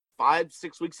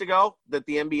 5-6 weeks ago that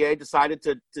the NBA decided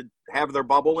to have their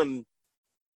bubble in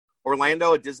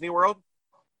Orlando at Disney World.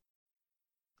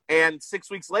 And 6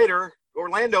 weeks later,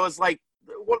 Orlando is like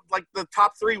the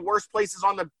top 3 worst places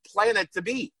on the planet to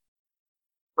be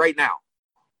right now.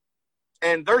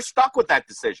 And they're stuck with that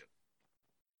decision.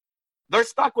 They're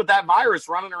stuck with that virus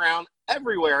running around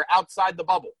everywhere outside the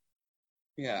bubble.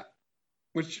 Yeah.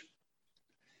 Which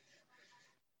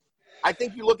I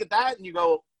think you look at that and you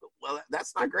go, well,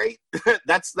 that's not great.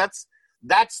 that's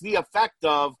the effect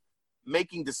of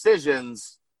making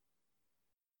decisions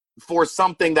for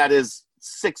something that is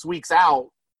 6 weeks out,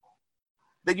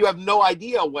 that you have no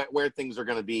idea where things are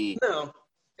going to be. No.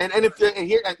 And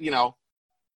here,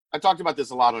 I talked about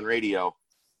this a lot on radio.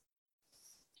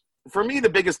 For me, the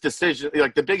biggest decision,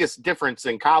 like the biggest difference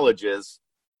in college is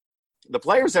the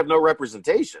players have no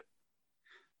representation.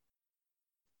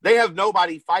 They have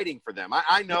nobody fighting for them.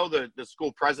 I know the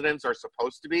school presidents are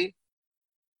supposed to be.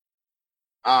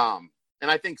 And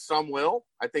I think some will.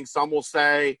 I think some will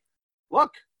say,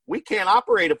 look, we can't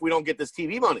operate if we don't get this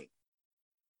TV money.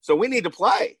 So we need to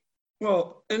play.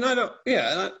 Well, and I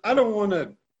don't want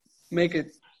to make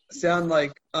it sound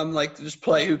like I'm like, just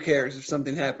play, who cares if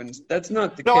something happens. That's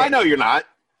not the case. No, I know you're not.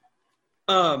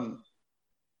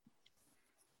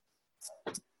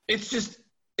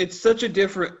 It's such a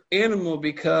different animal,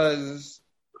 because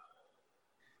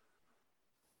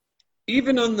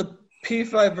even on the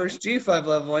P5 versus G5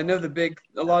 level, I know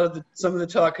some of the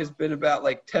talk has been about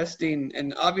like testing,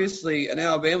 and obviously an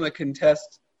Alabama can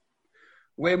test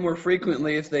way more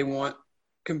frequently if they want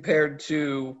compared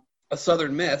to a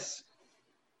Southern Miss.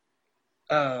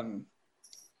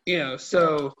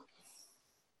 So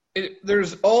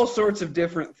there's all sorts of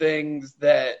different things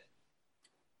that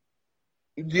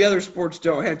the other sports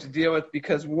don't have to deal with,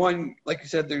 because one, like you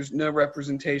said, there's no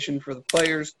representation for the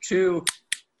players. 2,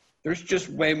 there's just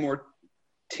way more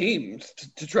teams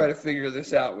to try to figure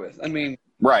this out with. I mean,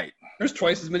 right. There's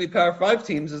twice as many Power 5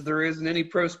 teams as there is in any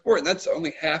pro sport, and that's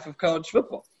only half of college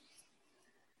football.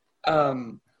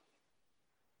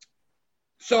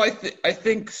 So I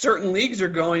think certain leagues are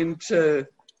going to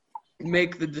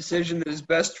make the decision that is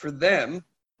best for them.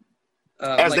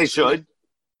 As they should.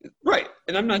 Right.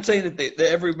 And I'm not saying that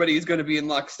everybody is going to be in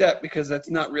lockstep, because that's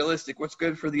not realistic. What's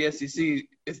good for the SEC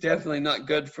is definitely not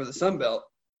good for the Sun Belt.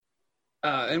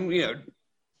 And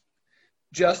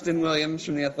Justin Williams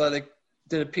from The Athletic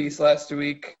did a piece last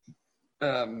week,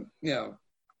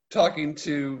 talking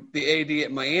to the AD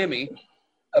at Miami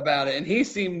about it, and he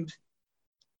seemed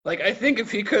like, I think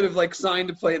if he could have signed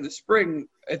to play in the spring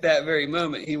at that very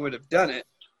moment, he would have done it.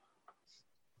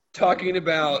 Talking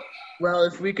about, well,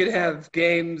 if we could have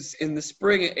games in the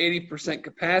spring at 80%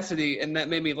 capacity, and that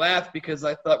made me laugh because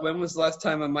I thought, when was the last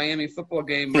time a Miami football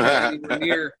game was anywhere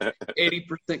near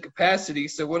 80% capacity?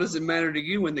 So what does it matter to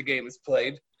you when the game is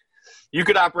played? You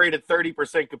could operate at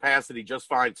 30% capacity just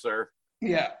fine, sir.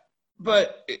 Yeah,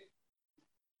 but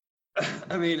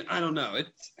I don't know.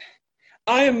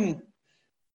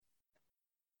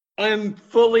 I'm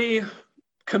fully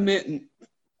committed.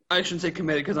 I shouldn't say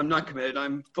committed because I'm not committed.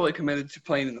 I'm fully committed to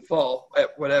playing in the fall at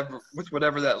whatever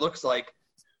that looks like.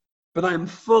 But I'm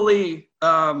fully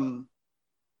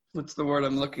what's the word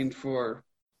I'm looking for?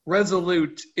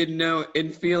 Resolute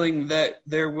in feeling that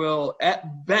there will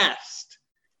at best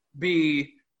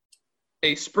be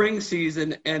a spring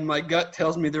season, and my gut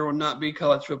tells me there will not be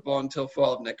college football until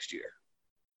fall of next year.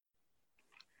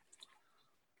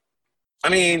 I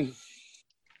mean,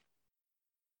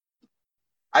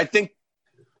 I think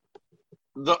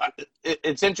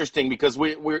it's interesting because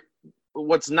we're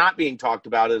what's not being talked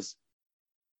about is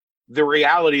the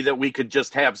reality that we could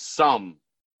just have some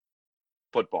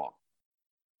football.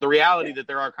 The reality that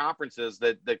there are conferences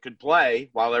that could play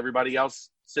while everybody else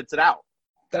sits it out.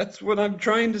 That's what I'm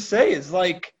trying to say is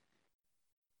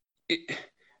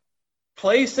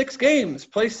play 6 games,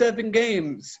 play 7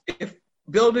 games. If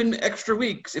build in extra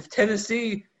weeks. If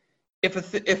Tennessee, if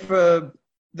the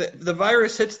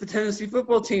virus hits the Tennessee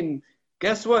football team,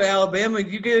 guess what, Alabama?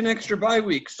 You get an extra bye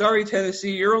week. Sorry,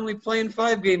 Tennessee, you're only playing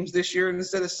 5 games this year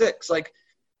instead of 6.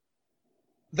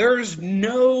 There's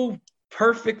no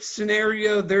perfect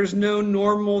scenario. There's no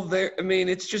normal there. I mean,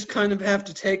 it's just kind of have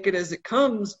to take it as it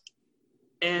comes.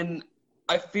 And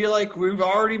I feel like we've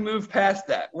already moved past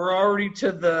that. We're already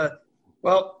to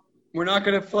we're not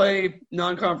going to play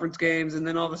non-conference games, and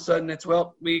then all of a sudden it's,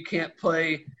 we can't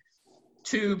play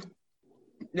 2.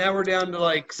 Now we're down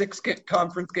to 6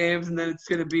 conference games, and then it's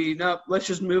going to be, no, let's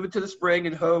just move it to the spring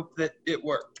and hope that it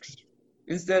works.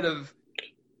 Instead of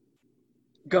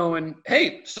going,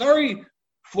 hey, sorry,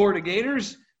 Florida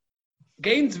Gators,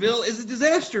 Gainesville is a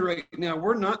disaster right now.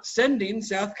 We're not sending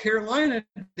South Carolina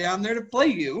down there to play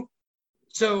you.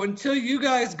 So until you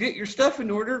guys get your stuff in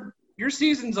order, your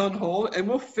season's on hold, and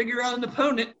we'll figure out an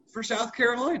opponent for South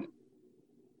Carolina.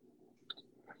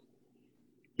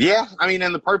 Yeah, I mean,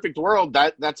 in the perfect world,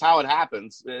 that's how it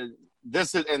happens.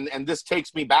 This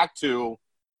takes me back to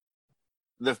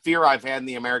the fear I've had in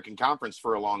the American Conference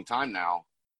for a long time now.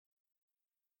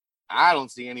 I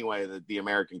don't see any way that the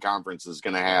American Conference is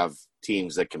going to have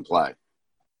teams that can play.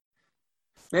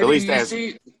 Maybe at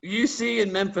least UC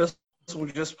and Memphis will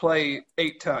just play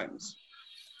 8 times.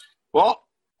 Well,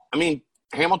 I mean,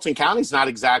 Hamilton County's not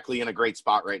exactly in a great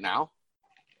spot right now.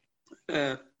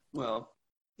 Well,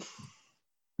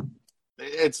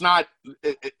 it's not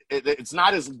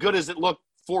as good as it looked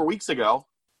 4 weeks ago.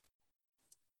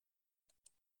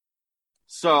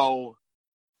 So,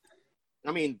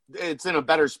 I mean, it's in a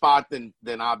better spot than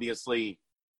obviously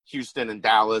Houston and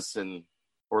Dallas and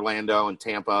Orlando and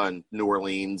Tampa and New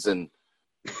Orleans and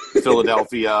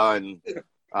Philadelphia and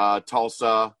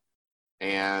Tulsa.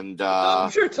 And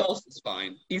I'm sure Tulsa's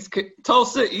fine.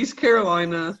 East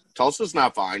Carolina. Tulsa's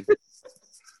not fine.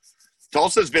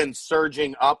 Tulsa's been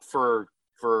surging up for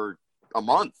a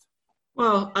month.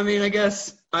 Well, I mean, I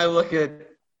guess I look at,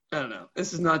 I don't know.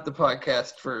 This is not the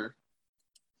podcast for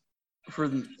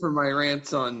my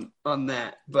rants on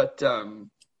that, but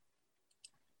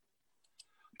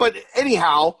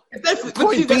anyhow,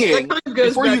 point being,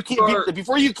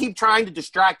 before you keep trying to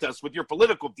distract us with your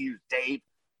political views, Dave.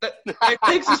 It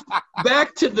takes us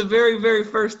back to the very, very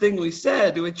first thing we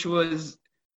said, which was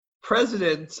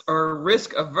presidents are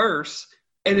risk averse,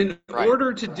 and in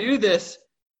order to do this,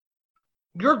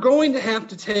 you're going to have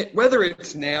to take, whether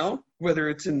it's now, whether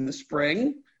it's in the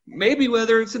spring, maybe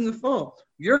whether it's in the fall,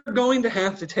 you're going to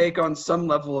have to take on some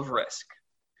level of risk.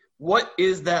 What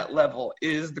is that level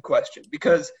is the question,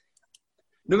 because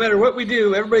no matter what we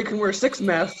do, everybody can wear 6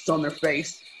 masks on their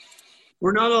face.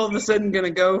 We're not all of a sudden going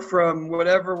to go from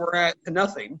whatever we're at to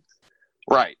nothing.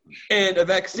 Right. And a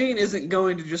vaccine isn't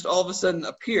going to just all of a sudden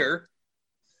appear,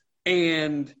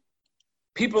 and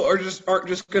people aren't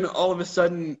just going to all of a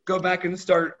sudden go back and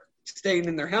start staying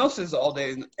in their houses all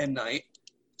day and night.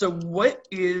 So what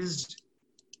is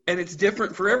 – and it's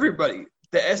different for everybody.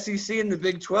 The SEC and the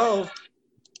Big 12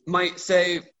 might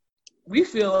say, we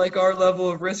feel like our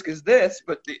level of risk is this,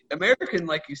 but the American,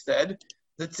 like you said,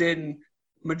 that's in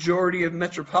majority of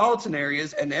metropolitan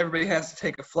areas and everybody has to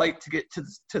take a flight to get to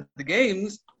the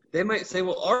games, they might say,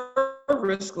 well, our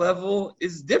risk level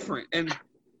is different.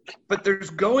 But there's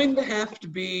going to have to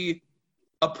be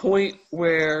a point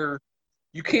where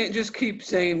you can't just keep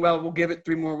saying, well, we'll give it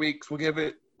 3 more weeks, we'll give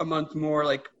it a month more.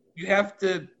 Like, you have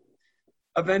to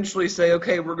eventually say,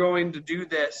 okay, we're going to do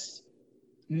this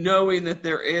knowing that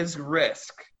there is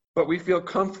risk, but we feel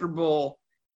comfortable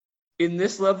in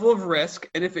this level of risk,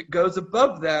 and if it goes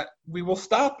above that, we will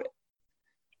stop it.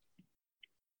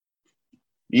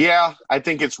 Yeah, I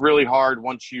think it's really hard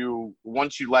once you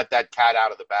let that cat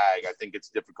out of the bag. I think it's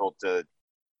difficult to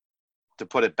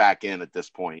put it back in at this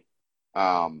point.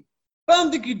 I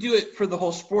don't think you do it for the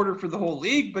whole sport or for the whole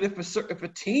league, but if a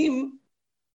team,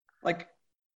 like,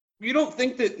 you don't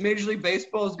think that Major League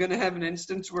Baseball is going to have an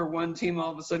instance where one team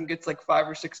all of a sudden gets like 5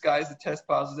 or 6 guys that test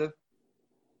positive?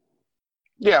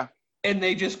 Yeah. And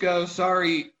they just go,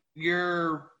 sorry,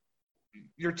 your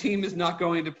team is not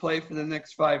going to play for the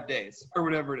next 5 days or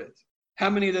whatever it is. How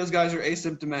many of those guys are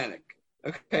asymptomatic?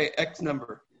 Okay, X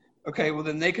number. Okay, well,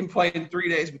 then they can play in 3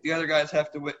 days, but the other guys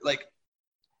have to wait. Like,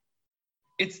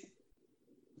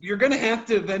 you're going to have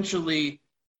to eventually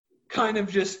kind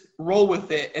of just roll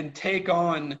with it and take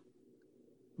on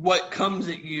what comes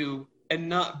at you and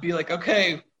not be like,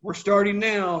 okay, we're starting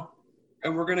now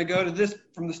and we're going to go to this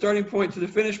from the starting point to the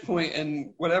finish point,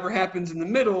 and whatever happens in the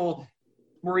middle,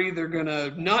 we're either going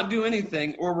to not do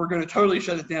anything or we're going to totally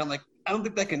shut it down. Like, I don't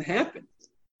think that can happen.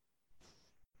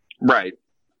 Right.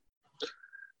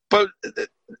 But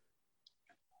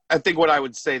I think what I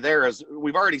would say there is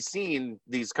we've already seen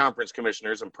these conference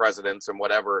commissioners and presidents and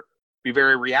whatever be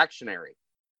very reactionary.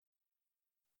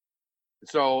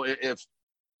 So if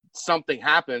something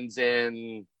happens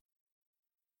in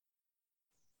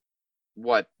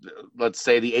let's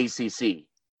say the ACC,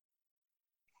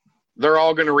 they're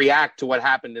all going to react to what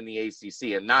happened in the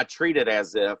ACC and not treat it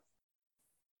as if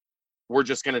we're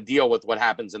just going to deal with what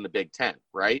happens in the Big Ten,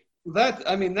 right? That's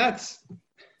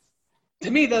to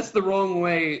me, that's the wrong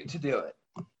way to do it.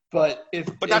 But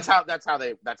that's how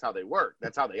they work.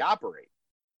 That's how they operate.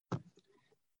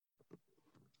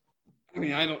 I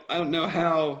mean, I don't know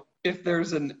how if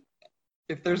there's an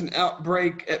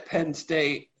outbreak at Penn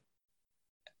State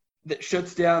that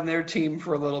shuts down their team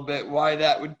for a little bit, why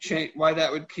that would change, why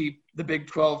that would keep the Big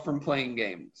 12 from playing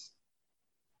games.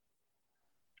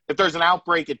 If there's an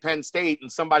outbreak at Penn State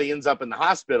and somebody ends up in the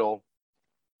hospital,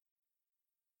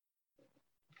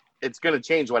 it's going to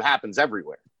change what happens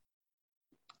everywhere.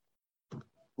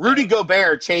 Rudy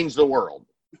Gobert changed the world.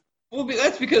 Well,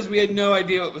 that's because we had no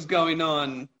idea what was going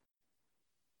on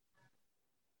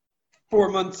 4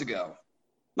 months ago.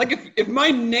 Like, if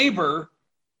my neighbor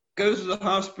goes to the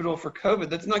hospital for COVID,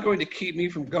 that's not going to keep me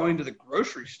from going to the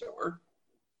grocery store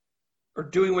or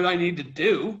doing what I need to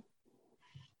do.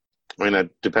 I mean, it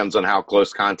depends on how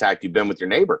close contact you've been with your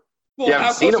neighbor. Well,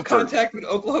 how close contact would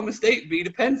Oklahoma State be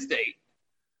to Penn State?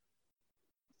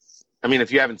 I mean,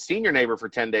 if you haven't seen your neighbor for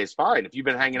 10 days, fine. If you've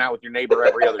been hanging out with your neighbor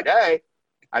every other day,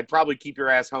 I'd probably keep your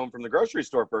ass home from the grocery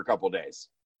store for a couple of days.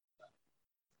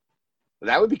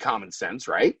 That would be common sense,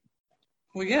 right?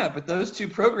 Well, yeah, but those two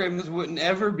programs wouldn't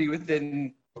ever be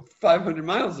within 500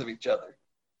 miles of each other.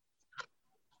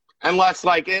 Unless,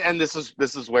 and this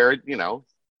is where,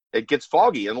 it gets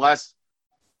foggy. Unless,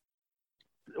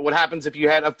 what happens if you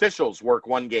had officials work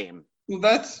one game?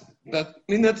 Well,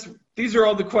 these are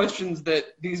all the questions that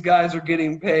these guys are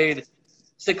getting paid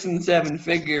 6 and 7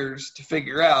 figures to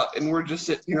figure out, and we're just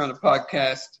sitting here on a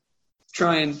podcast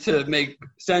trying to make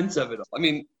sense of it all. I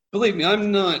mean, believe me,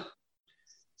 I'm not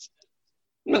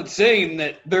saying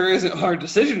that there isn't hard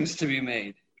decisions to be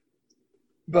made.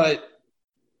 But,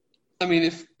 I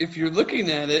mean, if you're looking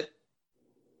at it,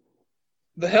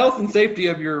 the health and safety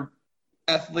of your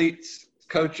athletes,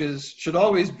 coaches, should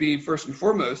always be first and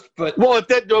foremost. But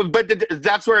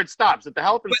that's where it stops. If the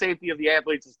health and safety of the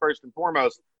athletes is first and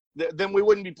foremost, then we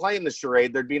wouldn't be playing the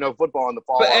charade. There'd be no football in the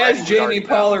fall. But as Jamie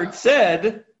Pollard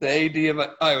said, the AD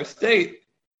of Iowa State,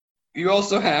 you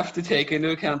also have to take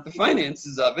into account the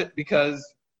finances of it, because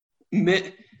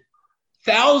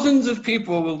thousands of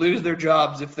people will lose their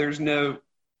jobs if there's no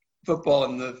football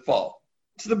in the fall.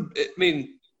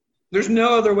 There's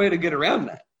no other way to get around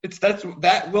that.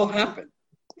 That will happen.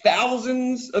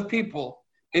 Thousands of people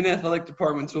in athletic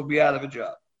departments will be out of a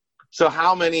job. So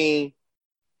how many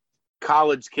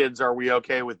college kids are we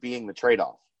okay with being the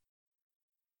trade-off?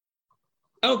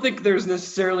 I don't think there's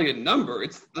necessarily a number.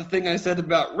 It's the thing I said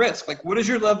about risk. Like, what is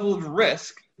your level of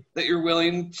risk that you're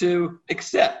willing to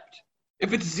accept?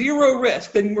 If it's zero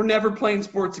risk, then we're never playing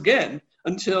sports again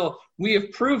until we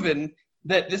have proven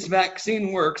that this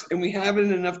vaccine works and we have it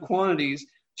in enough quantities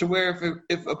to where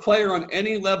if a player on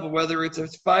any level, whether it's a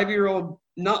 5-year-old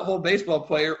not whole baseball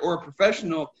player or a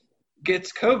professional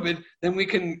gets COVID, then we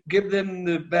can give them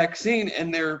the vaccine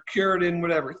and they're cured in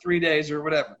 3 days or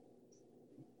whatever.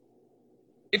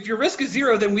 If your risk is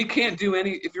zero, then we can't do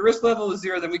if your risk level is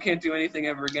zero, then we can't do anything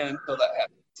ever again until that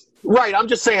happens. Right. I'm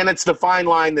just saying it's the fine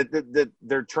line that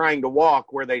they're trying to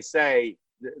walk, where they say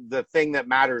the thing that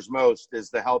matters most is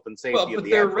the health and safety of the athletes. But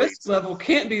their risk level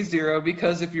can't be zero,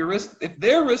 because if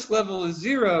their risk level is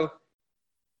zero,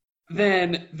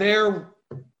 then they're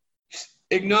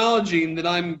acknowledging that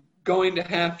I'm going to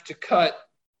have to cut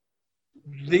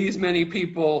these many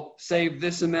people, save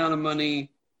this amount of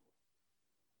money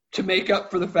to make up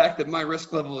for the fact that my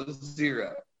risk level is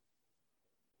zero.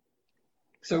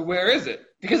 So where is it?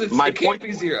 Because it can't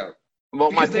be zero.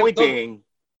 Well, my point being,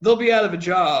 they'll be out of a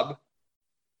job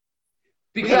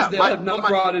because they have not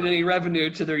brought in any revenue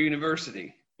to their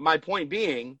university. My point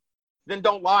being, then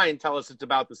don't lie and tell us it's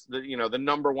about the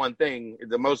number one thing,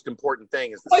 the most important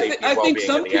thing is the safety and well-being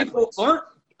of the athletes.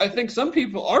 I think some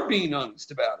people are being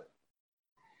honest about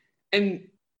it.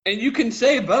 And you can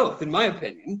say both, in my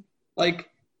opinion. Like,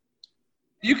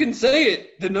 you can say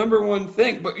it, the number one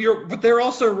thing, but they're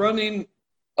also running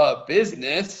a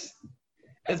business,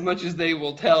 as much as they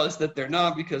will tell us that they're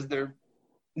not, because they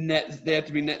have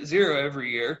to be net zero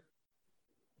every year.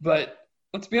 But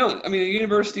let's be honest. I mean, a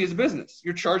university is a business.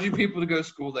 You're charging people to go to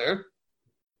school there,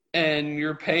 and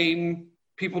you're paying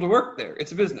people to work there.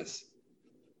 It's a business.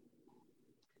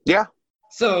 Yeah.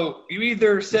 So you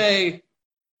either say,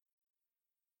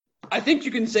 I think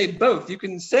you can say both. You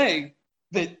can say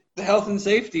that the health and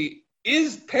safety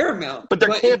is paramount. But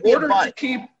in order to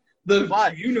keep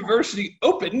the university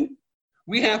open,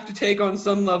 we have to take on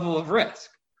some level of risk.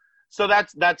 So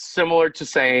that's similar to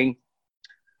saying,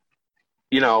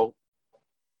 the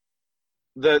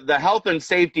health and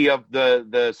safety of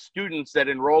the students that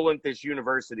enroll in this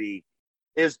university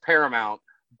is paramount,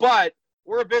 but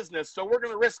we're a business, so we're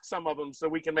going to risk some of them so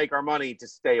we can make our money to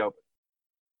stay open.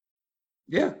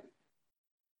 Yeah.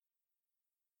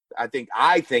 I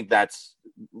think that's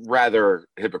rather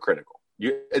hypocritical.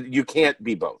 You can't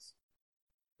be both.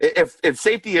 If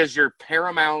safety is your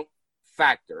paramount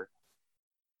factor,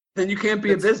 then you can't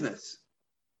be a business.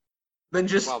 Then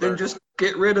just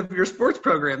get rid of your sports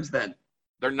programs then.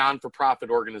 They're non-for-profit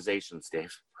organizations,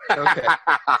 Dave. Okay.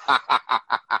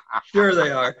 Sure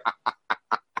they are.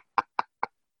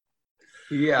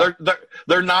 Yeah.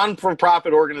 They're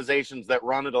non-for-profit organizations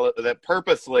that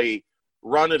purposely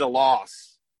run at a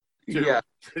loss to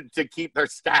keep their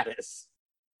status.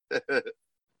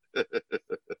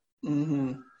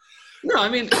 Mm-hmm. No, I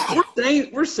mean,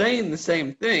 we're saying the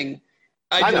same thing.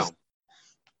 I just know.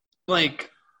 Like,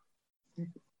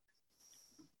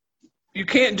 you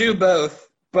can't do both,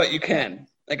 but you can,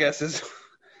 I guess is.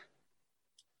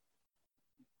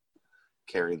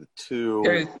 Carry the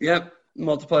 2. Yep.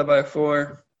 Multiply by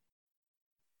 4.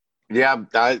 Yeah,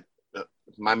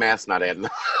 my math's not adding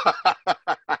up.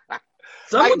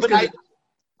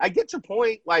 I get your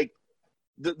point. Like,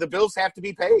 the bills have to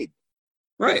be paid.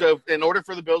 Right. So in order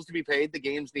for the bills to be paid, the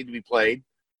games need to be played.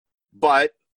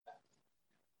 But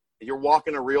you're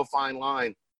walking a real fine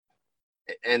line.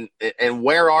 And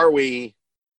where are we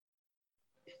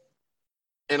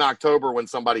in October when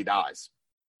somebody dies?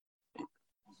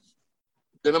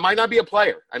 And it might not be a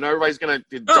player. I know everybody's going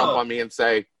to jump on me and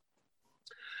say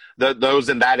that those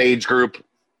in that age group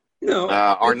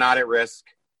are not at risk.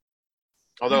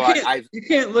 Although you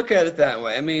can't look at it that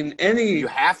way. I mean, you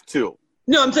have to.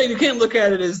 No, I'm saying you can't look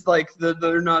at it as like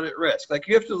they're not at risk. Like,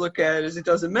 you have to look at it as it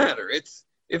doesn't matter. It's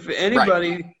if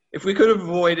anybody, if we could have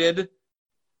avoided,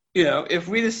 if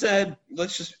we just said,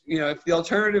 let's just, if the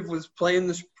alternative was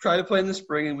try to play in the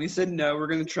spring, and we said no, we're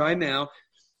going to try now,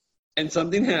 and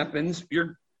something happens,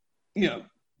 you're going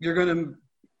to,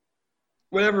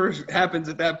 whatever happens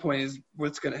at that point is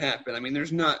what's going to happen. I mean, you're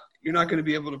not going to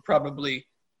be able to probably,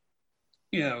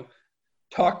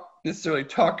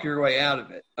 talk your way out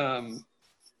of it.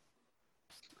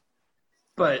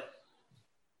 But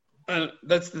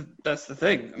that's the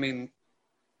thing. I mean,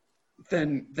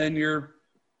 then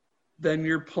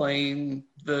you're playing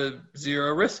the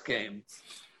zero risk game,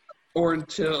 or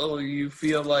until you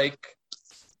feel like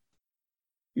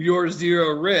your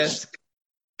zero risk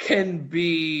can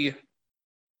be,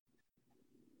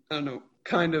 I don't know,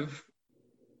 kind of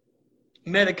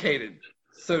medicated,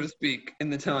 so to speak, in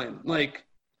the time. Like,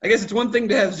 I guess it's one thing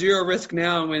to have zero risk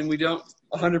now when we don't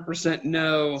 100%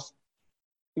 know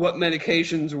what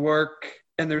medications work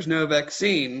and there's no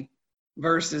vaccine,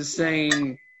 versus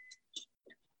saying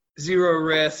zero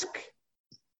risk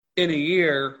in a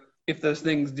year if those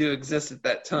things do exist at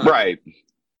that time. Right.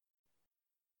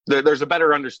 There's a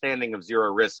better understanding of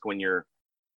zero risk when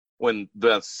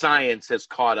the science has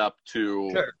caught up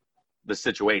to the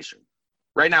situation.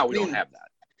 Right now, we don't have that.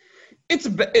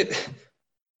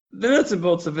 The nuts and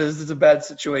bolts of it is it's a bad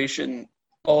situation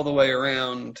all the way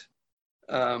around.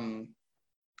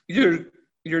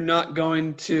 You're not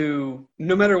going to,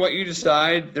 no matter what you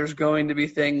decide, there's going to be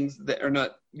things that are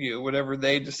not whatever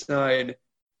they decide.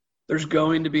 There's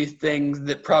going to be things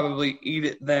that probably eat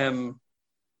at them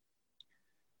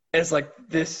as like,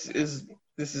 this is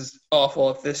awful.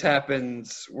 If this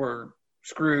happens, we're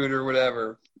screwed or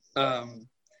whatever. But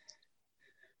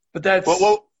that's.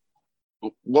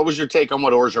 What was your take on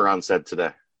what Orgeron said today?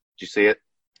 Did you see it?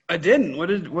 I didn't. What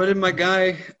did my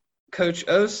guy, Coach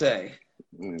O, say?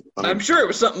 I'm sure it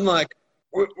was something like,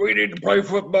 we need to play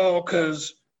football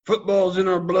because football's in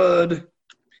our blood,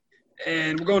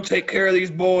 and we're going to take care of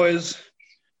these boys,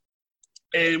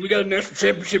 and we got a national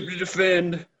championship to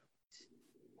defend.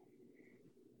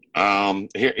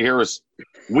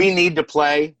 We need to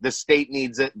play. This state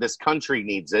needs it. This country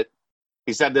needs it.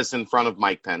 He said this in front of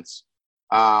Mike Pence.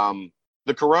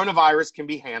 The coronavirus can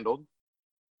be handled.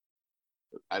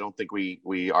 I don't think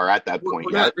we are at that point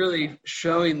yet. We're not really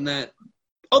showing that.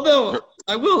 Although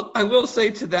I will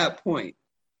say to that point,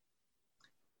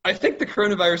 I think the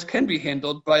coronavirus can be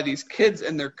handled by these kids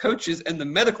and their coaches and the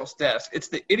medical staff. It's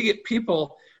the idiot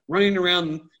people running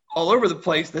around all over the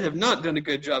place that have not done a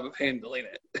good job of handling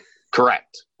it.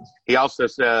 Correct. He also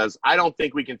says, I don't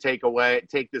think we can take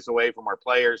this away from our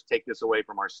players, take this away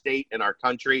from our state and our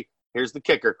country. Here's the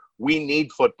kicker. We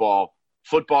need football.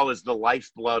 Football is the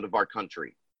lifeblood of our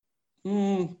country.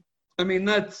 I mean,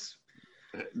 that's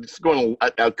it's going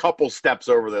a couple steps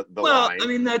over the line. I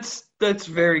mean, that's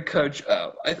very Coach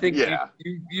O. I think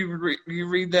you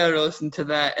read that or listen to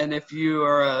that, and if you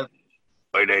are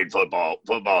we need football.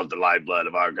 Football is the lifeblood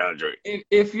of our country.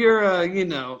 If you're I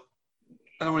don't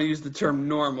want to use the term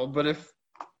normal, but if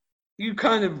you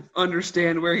kind of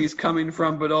understand where he's coming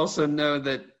from, but also know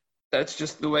that that's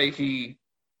just the way he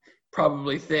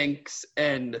probably thinks,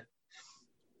 and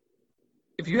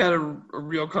if you had a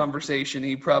real conversation,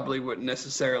 he probably wouldn't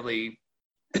necessarily.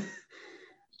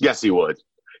 Yes, he would.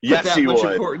 Yes, he would. Put that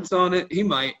much importance on it. He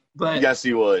might, but yes,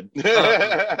 he would.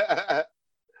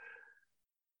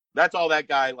 That's all that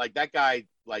guy. Like that guy,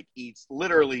 eats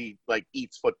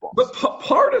football. But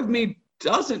part of me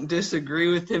doesn't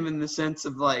disagree with him in the sense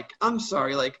of I'm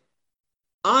sorry,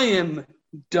 I am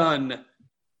done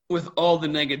with all the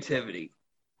negativity,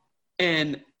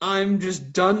 and I'm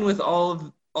just done with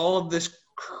all of this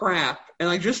crap. And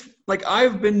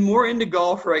I've been more into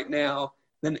golf right now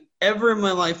than ever in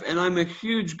my life, and I'm a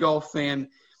huge golf fan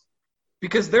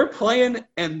because they're playing,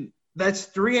 and that's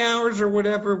 3 hours or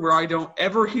whatever where I don't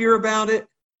ever hear about it.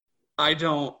 I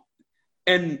don't,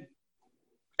 and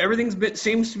everything's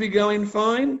seems to be going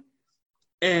fine,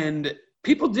 and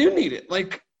people do need it.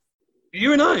 Like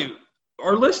you and I,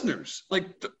 our listeners,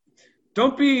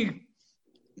 don't be.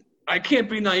 I can't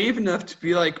be naive enough to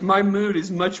be like, my mood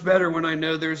is much better when I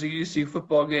know there's a UC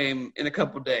football game in a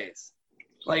couple days.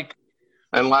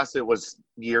 Unless it was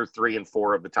year 3 and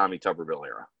 4 of the Tommy Tuberville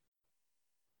era.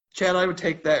 Chad, I would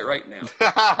take that right now.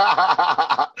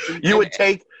 You would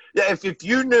take – if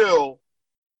you knew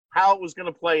how it was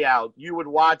going to play out, you would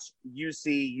watch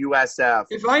UC USF.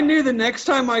 If I knew the next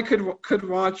time I could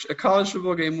watch a college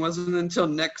football game wasn't until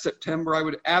next September, I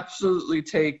would absolutely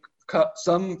take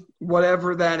some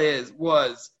whatever that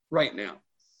was right now.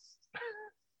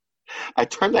 I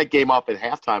turned that game off at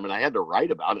halftime, and I had to write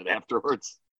about it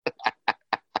afterwards.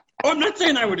 I'm not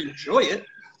saying I would enjoy it.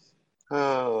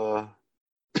 What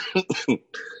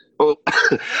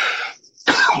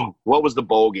was the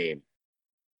bowl game?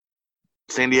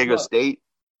 San Diego State?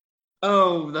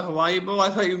 Oh, the Hawaii Bowl? I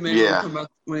thought you meant about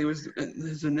when he was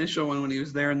his initial one when he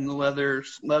was there in the leather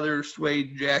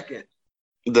suede jacket.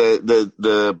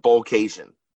 The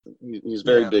Bowlcation. He's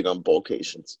very big on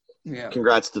Bowlcations. Yeah.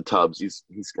 Congrats to Tubbs. He's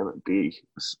gonna be.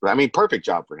 I mean, perfect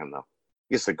job for him though.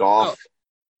 He gets to golf. Oh.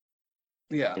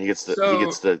 Yeah. And he gets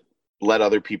to let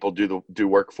other people do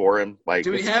work for him.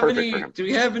 Do we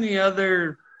have any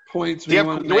other points do we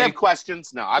have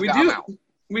questions? No, I'm out.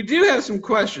 We do have some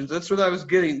questions. That's what I was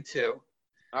getting to.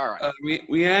 All right.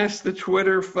 We asked the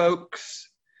Twitter folks.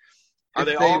 Are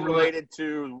they all related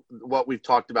to what we've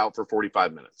talked about for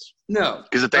 45 minutes? No.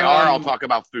 Because if they are, I'll talk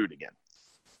about food again.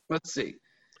 Let's see.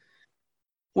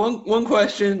 One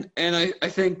question, and I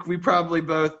think we probably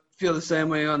both feel the same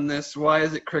way on this. Why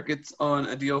is it Cricket's on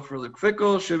a deal for Luke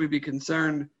Fickell? Should we be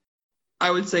concerned?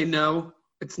 I would say no.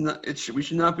 It's not. We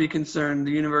should not be concerned.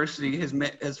 The university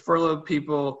has furloughed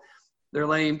people. They're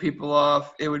laying people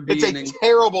off. It would be. It's a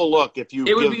terrible look if you.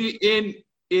 It would be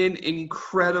in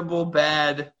incredible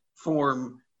bad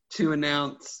form to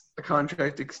announce a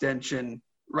contract extension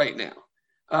right now.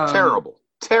 Terrible.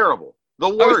 The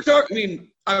worst.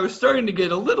 I was starting to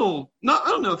get a little. I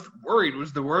don't know if worried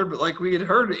was the word, but like we had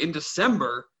heard in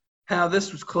December how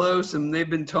this was close, and they've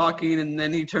been talking, and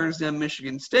then he turns down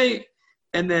Michigan State.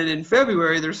 And then in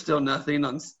February, there's still nothing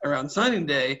around signing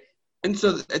day. And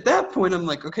so at that point, I'm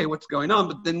like, okay, what's going on?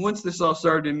 But then once this all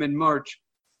started in mid-March,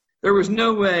 there was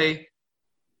no way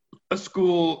a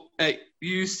school at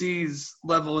UC's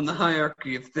level in the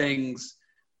hierarchy of things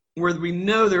where we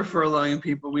know they're furloughing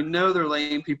people, we know they're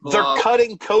laying people off. They're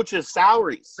cutting coaches'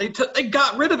 salaries. They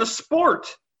got rid of a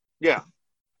sport. Yeah.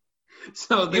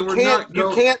 So they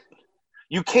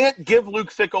You can't give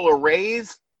Luke Fickell a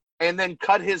raise and then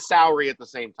cut his salary at the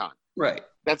same time. Right.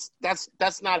 That's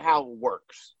not how it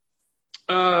works.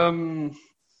 What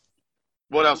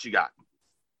else you got?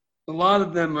 A lot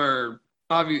of them are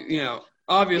obviously. Yeah,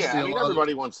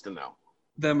 everybody wants to know.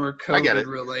 Them are COVID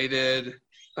related.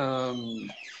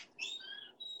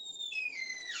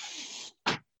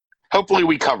 Hopefully,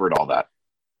 we covered all that.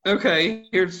 Okay,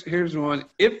 here's one.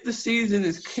 If the season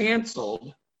is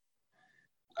canceled,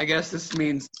 I guess this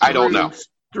means I don't know.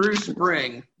 Through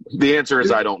spring. The answer is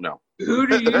I don't know. Who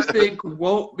do you think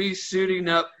won't be suiting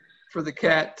up for the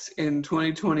Cats in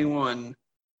 2021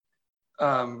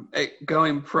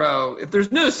 going pro? If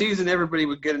there's no season, everybody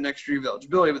would get an extra year of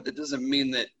eligibility, but that doesn't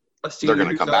mean that a senior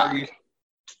who's already,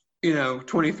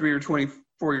 23 or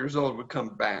 24 years old would come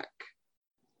back.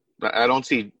 I don't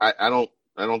think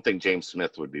James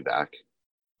Smith would be back.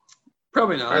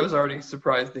 Probably not. I was already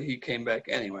surprised that he came back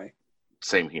anyway.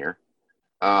 Same here.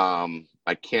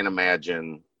 I can't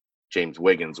imagine James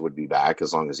Wiggins would be back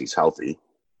as long as he's healthy.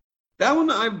 That one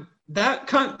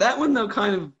though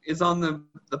kind of is on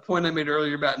the point I made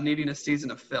earlier about needing a season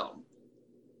of film.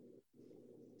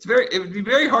 It would be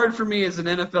very hard for me as an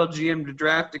NFL GM to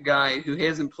draft a guy who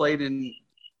hasn't played in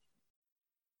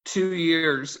 2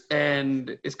 years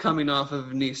and is coming off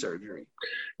of knee surgery.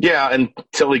 Yeah,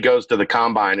 until he goes to the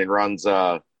combine and runs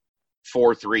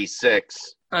 4.36.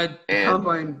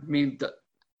 Combine means.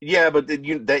 Yeah, but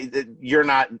you're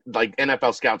not like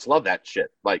NFL scouts love that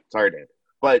shit. Like, sorry, Dan,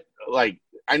 but like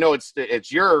I know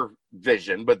it's your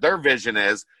vision, but their vision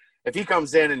is if he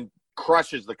comes in and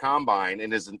crushes the combine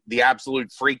and is the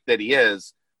absolute freak that he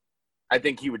is, I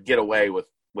think he would get away with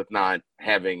not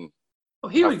having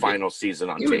a final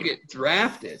season on tape. He would get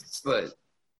drafted, but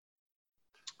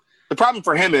the problem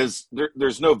for him is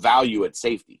there's no value at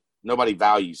safety. Nobody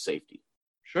values safety.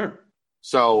 Sure.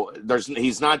 So there's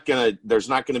not gonna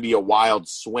be a wild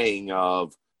swing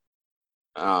of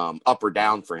up or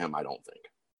down for him. I don't think.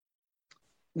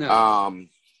 No.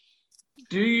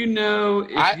 Do you know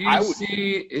if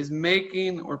UC is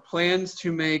making or plans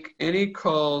to make any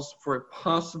calls for a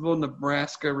possible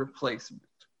Nebraska replacement?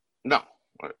 No.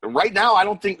 Right now, I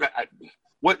don't think that.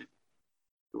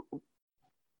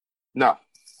 No.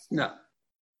 No.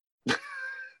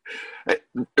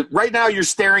 Right now, you're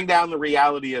staring down the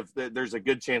reality of there's a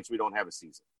good chance we don't have a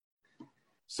season.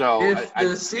 So if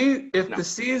the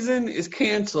season is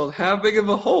canceled, how big of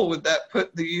a hole would that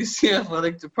put the UC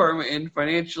athletic department in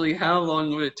financially? How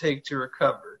long would it take to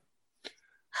recover?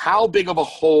 How big of a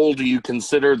hole do you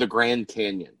consider the Grand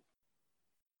Canyon?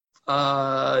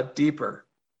 Deeper.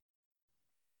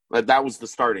 That was the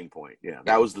starting point. Yeah,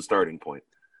 that was the starting point.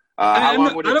 How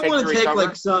long would it take to recover? I don't want to take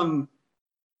like some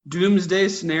doomsday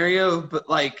scenario, but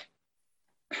like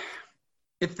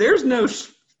if there's no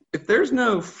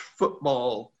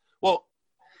football, well,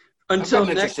 until I've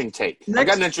got an interesting take.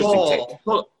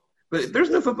 But if there's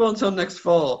no football until next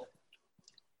fall,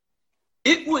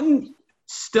 it wouldn't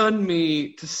stun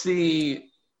me to see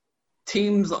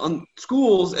teams on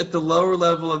schools at the lower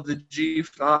level of the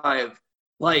G5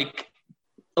 like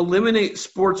eliminate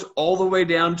sports all the way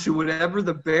down to whatever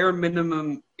the bare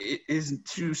minimum is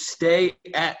to stay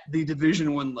at the Division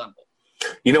I level.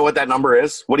 You know what that number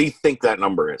is? What do you think that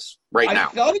number is now? I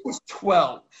thought it was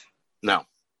 12. No.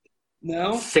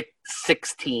 No?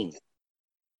 16.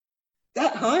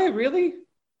 That high, really?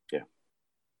 Yeah.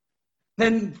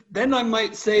 Then I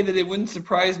might say that it wouldn't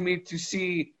surprise me to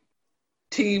see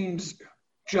teams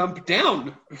jump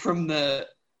down from the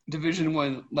Division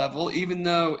I level, even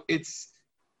though it's,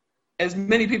 as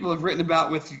many people have written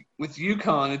about with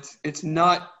UConn, it's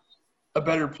not a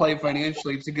better play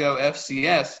financially to go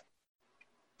FCS.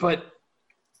 But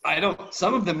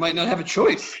some of them might not have a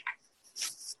choice.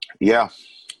 Yeah.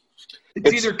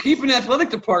 It's either keep an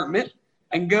athletic department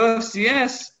and go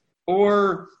FCS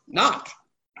or not.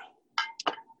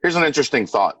 Here's an interesting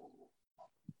thought.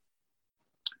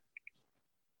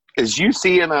 As you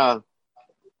see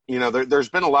there's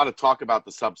been a lot of talk about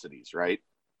the subsidies, right?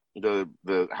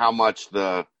 The how much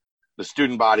the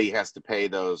student body has to pay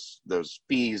those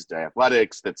fees to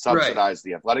athletics that subsidize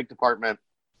the athletic department.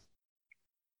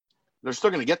 They're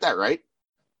still going to get that, right?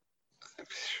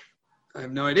 I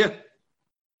have no idea.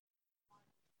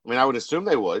 I mean, I would assume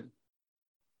they would.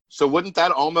 So wouldn't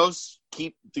that almost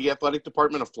keep the athletic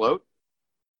department afloat?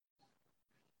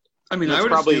 I mean, I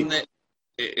would assume that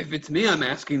if it's me, I'm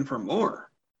asking for more.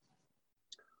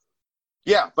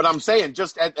 Yeah, but I'm saying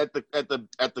just at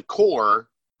the core,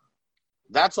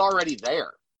 that's already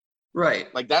there.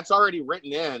 Right. Like that's already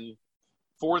written in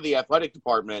for the athletic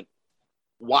department.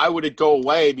 Why would it go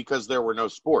away because there were no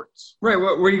sports? Right.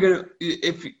 What were you gonna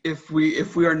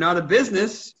if we are not a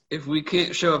business, if we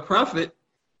can't show a profit,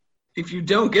 if you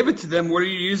don't give it to them, what are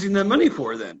you using that money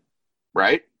for then?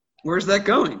 Right. Where's that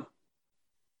going?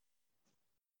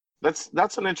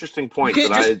 That's an interesting point.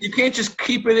 You can't just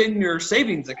keep it in your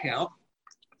savings account.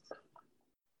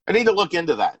 I need to look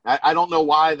into that. I don't know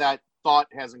why that thought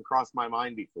hasn't crossed my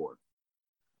mind before.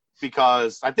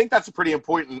 Because I think that's a pretty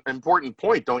important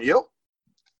point, don't you?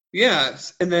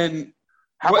 Yes. And then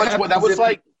how much that was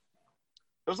like?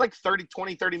 It was like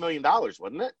 $30 million,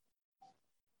 wasn't it?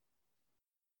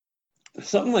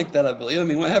 Something like that, I believe. I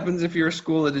mean, what happens if you're a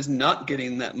school that is not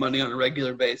getting that money on a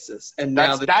regular basis? And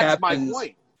now that's my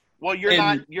point. Well,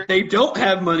 they don't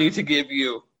have money to give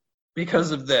you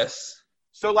because of this.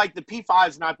 So, like, the P5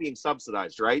 is not being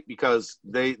subsidized, right? Because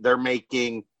they're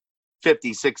making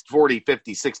 $50,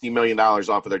 $60 million off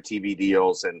of their TV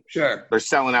deals, and sure, they're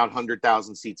selling out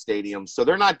 100,000-seat stadiums. So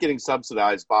they're not getting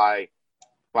subsidized by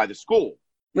the school.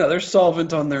 No, they're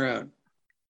solvent on their own.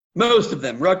 Most of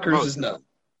them. Rutgers is not.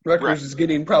 Rutgers is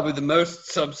getting probably the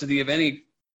most subsidy of any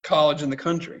college in the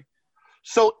country.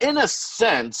 So, in a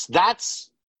sense,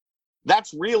 that's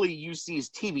really UC's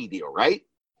TV deal, right?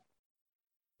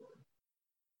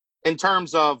 In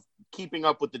terms of keeping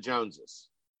up with the Joneses.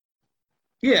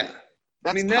 Yeah.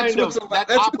 That's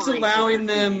what's allowing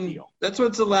them. That's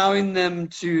what's allowing them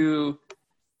to,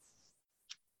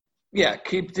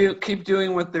 keep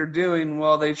doing what they're doing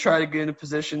while they try to get in a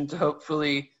position to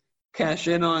hopefully cash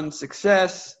in on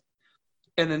success,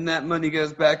 and then that money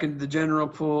goes back into the general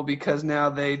pool because now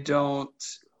they don't,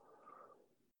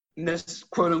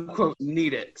 quote unquote,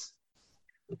 need it.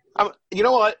 You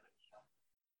know what?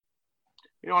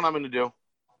 You know what I'm going to do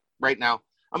right now?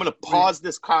 I'm going to pause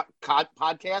this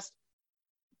podcast,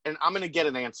 and I'm going to get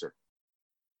an answer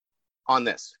on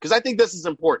this because I think this is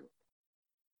important.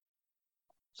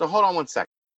 So hold on one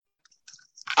second.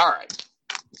 All right.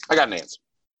 I got an answer.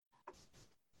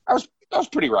 I was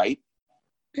pretty right.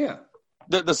 Yeah.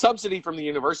 The subsidy from the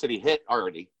university hit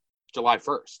already July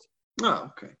 1st.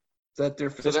 Oh, okay. Is that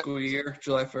their fiscal year,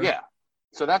 July 1st? Yeah.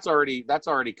 So that's already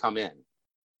come in.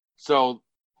 So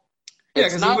yeah,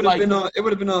 because it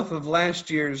would have been off of last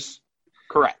year's.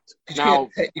 Correct. Now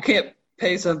you can't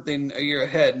pay something a year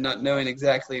ahead, not knowing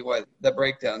exactly what the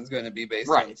breakdown is going to be based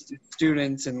on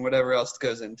students and whatever else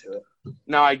goes into it.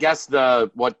 Now, I guess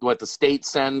what the state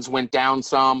sends went down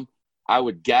some. I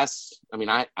would guess. I mean,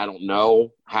 I don't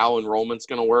know how enrollment's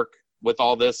going to work with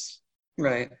all this.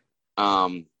 Right.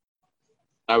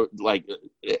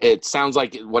 It sounds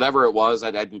like whatever it was,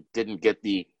 I didn't get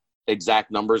the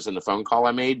exact numbers in the phone call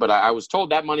I made, but I was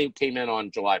told that money came in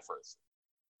on July 1st.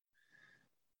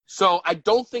 So I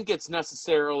don't think it's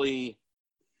necessarily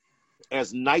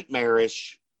as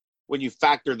nightmarish when you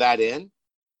factor that in.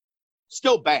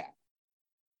 Still bad,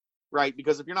 right?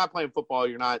 Because if you're not playing football,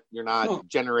 you're not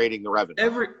generating the revenue.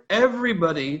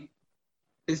 Everybody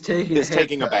is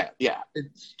taking a bath. Yeah,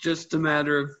 it's just a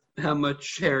matter of how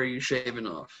much hair are you shaving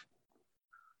off.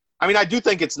 I mean, I do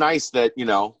think it's nice that,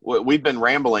 we've been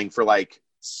rambling for like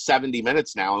 70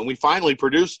 minutes now, and we finally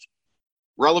produced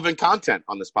relevant content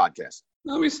on this podcast.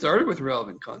 No, we started with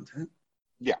relevant content.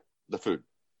 Yeah, the food.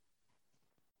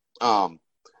 You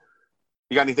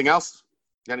got anything else?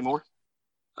 Got any more?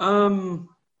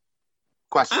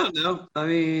 Questions? I don't know. I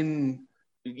mean,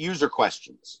 user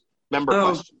questions, member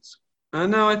questions. I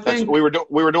know. I think we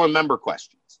were doing member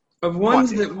questions. Of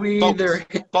ones that we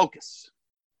focus.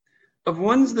 Of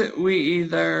ones that we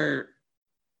either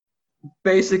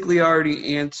basically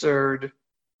already answered,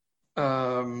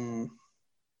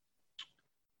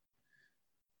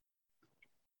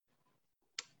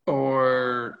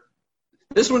 or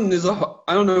this one is I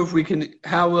don't know if we can.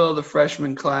 How will the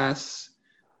freshman class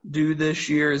do this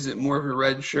year? Is it more of a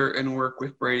red shirt and work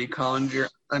with Brady Collinger?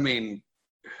 I mean,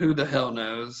 who the hell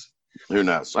knows? Who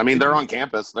knows? I mean, they're on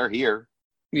campus. They're here.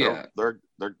 Yeah. They're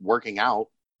working out.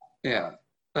 Yeah.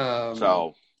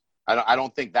 So I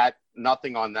don't think that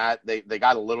nothing on that. They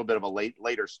got a little bit of a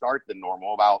later start than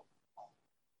normal, about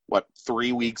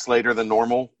 3 weeks later than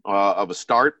normal of a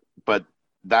start, but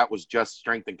that was just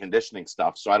strength and conditioning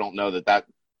stuff. So I don't know that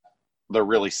they're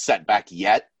really set back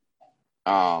yet.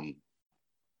 Who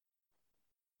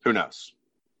knows?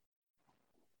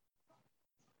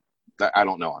 I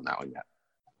don't know on that one yet.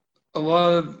 A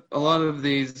lot of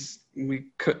these we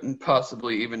couldn't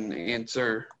possibly even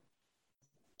answer.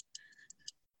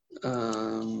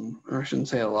 Or I shouldn't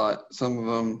say a lot. Some of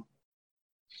them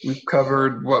we've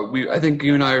covered. I think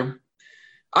you and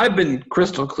I've been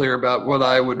crystal clear about what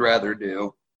I would rather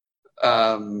do.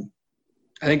 I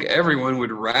think everyone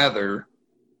would rather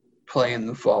play in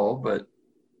the fall, but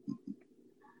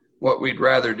what we'd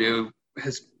rather do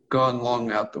has gone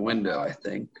long out the window, I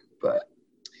think. But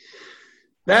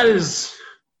that is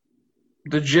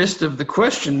the gist of the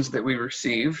questions that we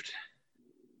received.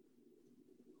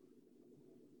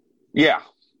 Yeah.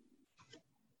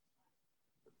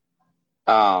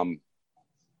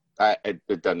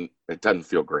 It doesn't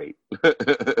feel great.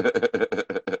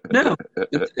 No,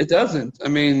 it doesn't. I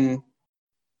mean,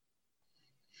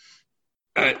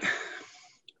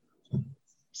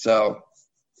 so,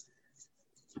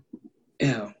 you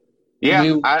know.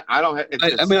 Yeah, I don't.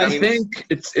 I think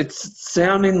it's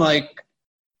sounding like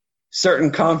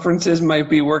certain conferences might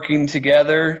be working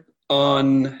together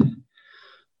on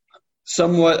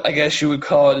somewhat, I guess you would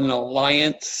call it an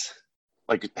alliance,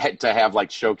 like to have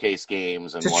like showcase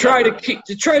games and to try to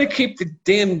keep the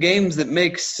damn games that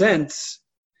make sense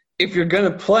if you're going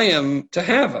to play them, to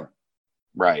have them.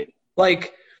 Right.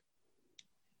 Like,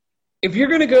 if you're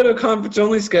going to go to a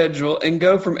conference-only schedule and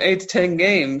go from 8 to 10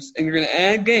 games and you're going to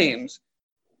add games,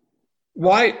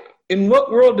 in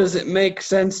what world does it make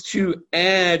sense to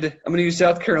add – I'm going to use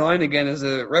South Carolina again as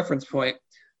a reference point –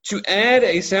 to add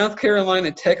a South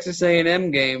Carolina-Texas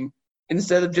A&M game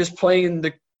instead of just playing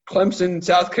the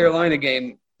Clemson-South Carolina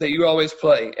game that you always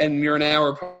play and you're an hour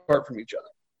apart from each other?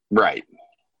 Right.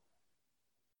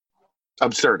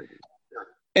 Absurdity.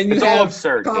 And you it's have all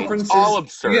absurd. Conferences, it's all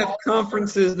absurd. You have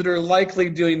conferences that are likely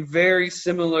doing very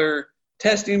similar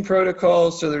testing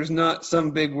protocols, so there's not some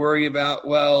big worry about,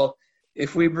 well,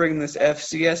 if we bring this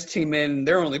FCS team in,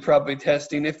 they're only probably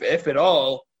testing, if at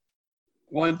all,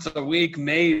 once a week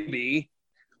maybe,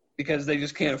 because they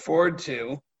just can't afford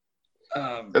to.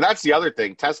 And that's the other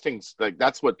thing. Testing's like,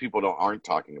 that's what people aren't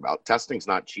talking about. Testing's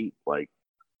not cheap. Like,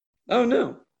 oh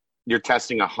no, you're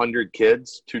testing 100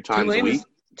 kids 2 times a week.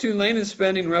 Tulane is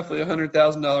spending roughly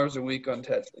 $100,000 a week on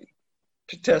testing,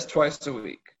 to test twice a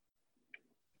week.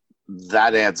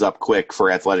 That adds up quick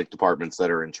for athletic departments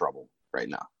that are in trouble right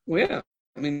now. Well, yeah.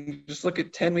 I mean, just look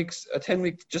at 10 weeks,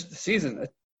 just the season, a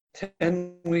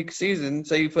 10-week season.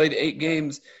 Say you played 8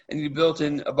 games and you built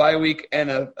in a bye week and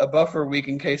a buffer week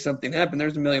in case something happened.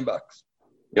 There's $1 million.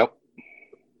 Yep.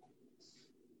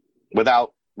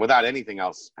 Without anything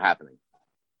else happening.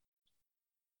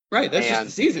 Right, that's just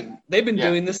the season. They've been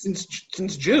doing this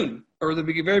since June or the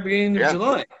very beginning of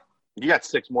July. You got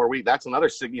 6 more weeks. That's another,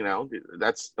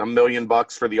 that's $1 million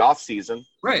for the off season.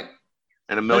 Right.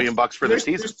 And $1 million for the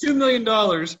season. There's $2 million.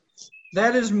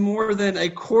 That is more than a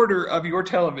quarter of your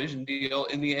television deal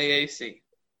in the AAC.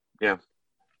 Yeah,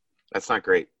 that's not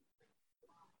great.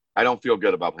 I don't feel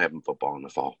good about having football in the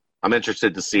fall. I'm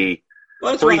interested to see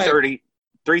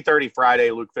 3:30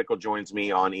 Friday. Luke Fickell joins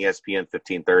me on ESPN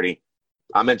 1530.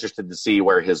 I'm interested to see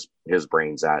where his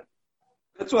brain's at.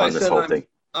 That's why I said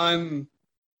I'm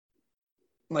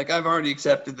like, I've already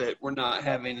accepted that we're not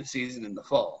having a season in the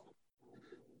fall.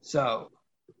 So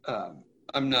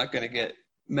I'm not going to get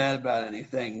mad about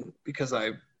anything because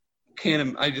I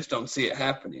just don't see it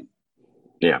happening.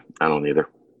 Yeah, I don't either.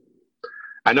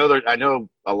 I know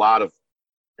a lot of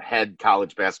head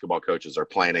college basketball coaches are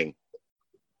planning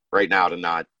right now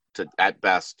to at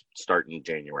best start in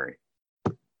January.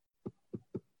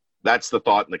 That's the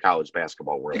thought in the college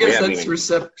basketball world. I guess that's for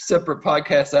separate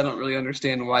podcasts. I don't really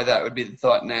understand why that would be the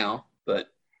thought now, but.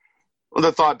 Well,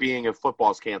 the thought being if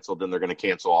football's canceled, then they're going to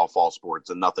cancel all fall sports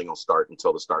and nothing will start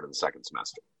until the start of the second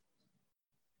semester.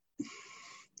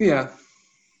 Yeah.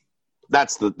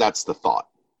 That's the thought.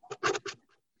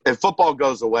 If football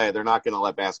goes away, they're not going to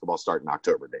let basketball start in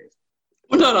October, Dave.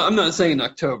 Well, no, I'm not saying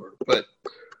October, but.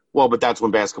 Well, but that's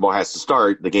when basketball has to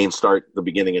start. The games start the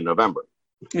beginning of November.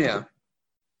 Yeah.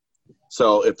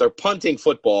 So if they're punting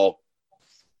football,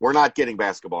 we're not getting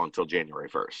basketball until January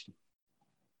 1st.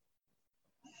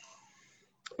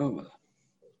 Oh.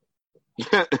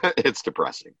 It's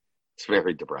depressing. It's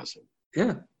very depressing.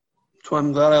 Yeah. That's why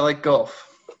I'm glad I like golf.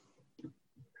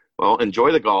 Well,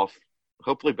 enjoy the golf.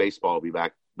 hopefully baseball will be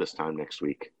back this time next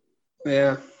week.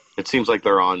 Yeah. It seems like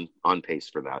they're on pace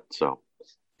for that. So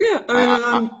yeah,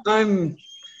 I'm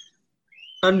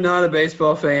not a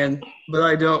baseball fan, but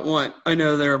I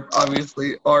know there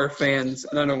obviously are fans,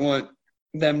 and I don't want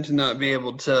them to not be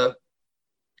able to,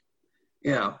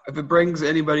 if it brings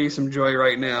anybody some joy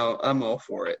right now, I'm all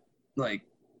for it.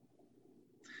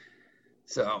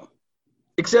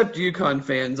 Except UConn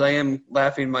fans, I am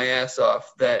laughing my ass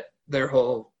off that their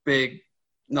whole big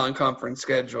non-conference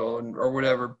schedule or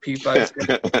whatever P5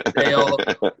 schedule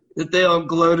they all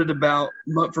gloated about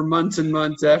for months and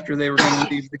months after they were going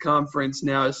to leave the conference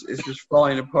now is just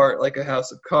falling apart like a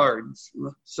house of cards.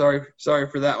 Sorry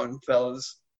for that one,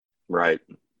 fellas. Right.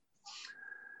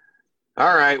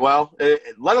 All right. Well,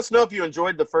 let us know if you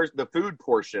enjoyed the food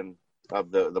portion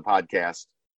of the podcast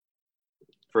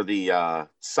for the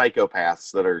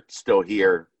psychopaths that are still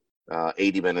here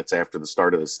 80 minutes after the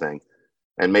start of this thing.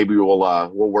 And maybe we'll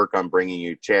work on bringing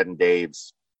you Chad and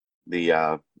Dave's,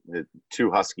 the two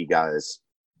Husky guys,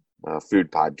 food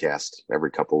podcast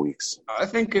every couple weeks. I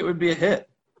think it would be a hit.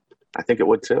 I think it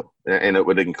would too. And it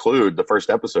would include, the first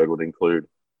episode would include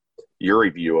your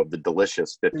review of the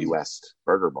delicious 50 West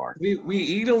Burger Bar. We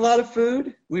eat a lot of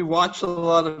food. We watch a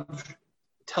lot of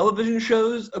television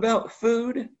shows about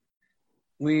food.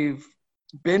 We've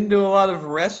been to a lot of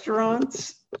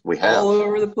restaurants. We have. All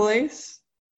over the place.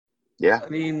 Yeah. I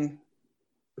mean,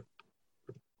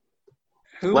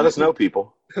 let us know,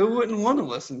 people. Who wouldn't want to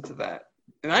listen to that?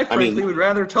 And I frankly would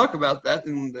rather talk about that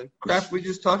than the crap we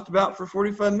just talked about for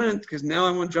 45 minutes because now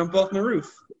I want to jump off my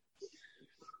roof.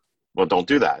 Well, don't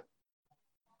do that.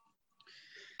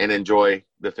 And enjoy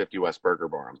the 50 West Burger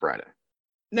Bar on Friday.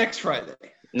 Next Friday.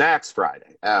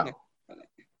 Oh.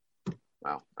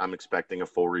 Wow. I'm expecting a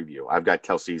full review. I've got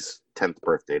Kelsey's 10th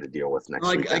birthday to deal with next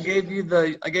week. I gave you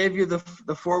the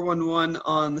 411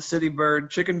 on the City Bird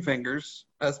chicken fingers.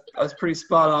 I was pretty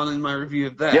spot on in my review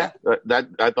of that. Yeah, that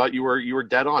I thought you were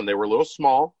dead on. They were a little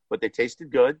small, but they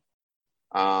tasted good.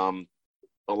 A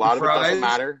lot of it doesn't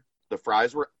matter. The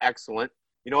fries were excellent.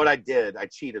 You know what I did? I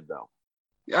cheated though.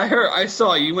 I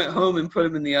saw you went home and put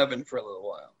them in the oven for a little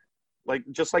while.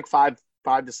 Just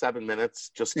 5 to 7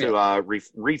 minutes, just to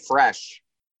refresh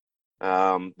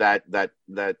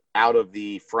that out of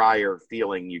the fryer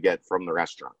feeling you get from the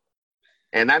restaurant,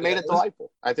 and that made it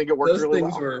delightful. I think it worked really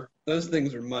well. Those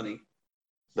things were money.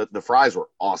 The fries were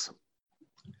awesome.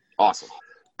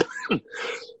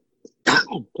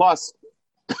 Plus,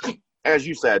 as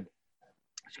you said,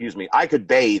 excuse me, I could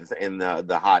bathe in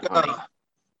the hot honey.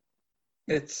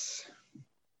 It's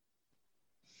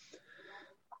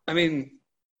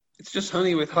just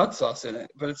honey with hot sauce in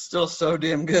it, but it's still so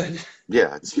damn good.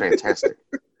 Yeah, it's fantastic.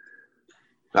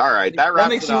 All right, that wraps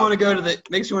makes you want to go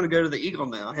to the Eagle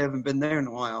now. I haven't been there in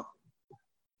a while.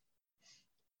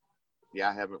 Yeah,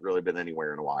 I haven't really been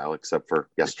anywhere in a while except for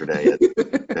yesterday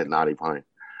at Knotty Pine.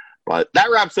 But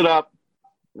that wraps it up.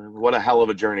 What a hell of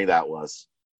a journey that was.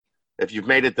 If you've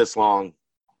made it this long,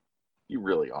 you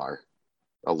really are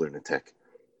a lunatic.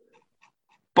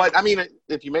 But, I mean,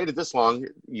 if you made it this long,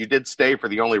 you did stay for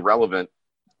the only relevant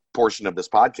portion of this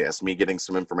podcast, me getting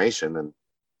some information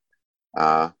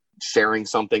and sharing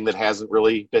something that hasn't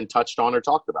really been touched on or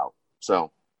talked about.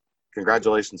 So,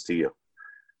 congratulations to you.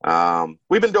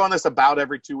 We've been doing this about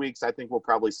every 2 weeks. I think we'll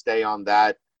probably stay on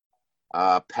that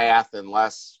path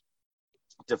unless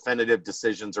definitive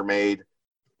decisions are made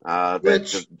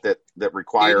that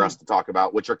require us to talk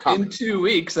about, which are coming. In 2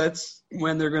 weeks, that's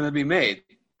when they're going to be made.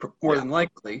 More than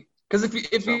likely, because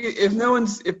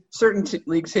if certain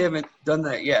leagues haven't done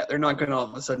that yet, they're not going to all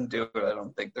of a sudden do it. I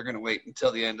don't think they're going to wait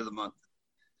until the end of the month.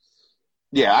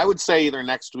 Yeah, I would say either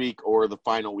next week or the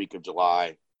final week of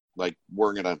July.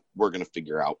 We're gonna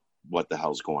figure out what the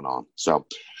hell's going on. So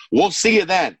we'll see you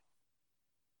then.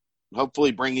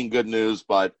 Hopefully, bringing good news,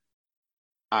 but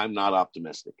I'm not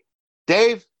optimistic.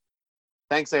 Dave,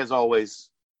 thanks as always.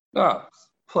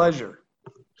 Pleasure.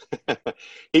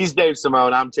 He's Dave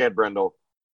Simone. I'm Chad Brendel.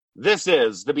 This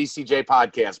is the BCJ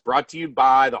Podcast, brought to you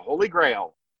by the Holy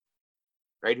Grail,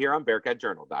 right here on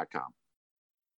BearcatJournal.com.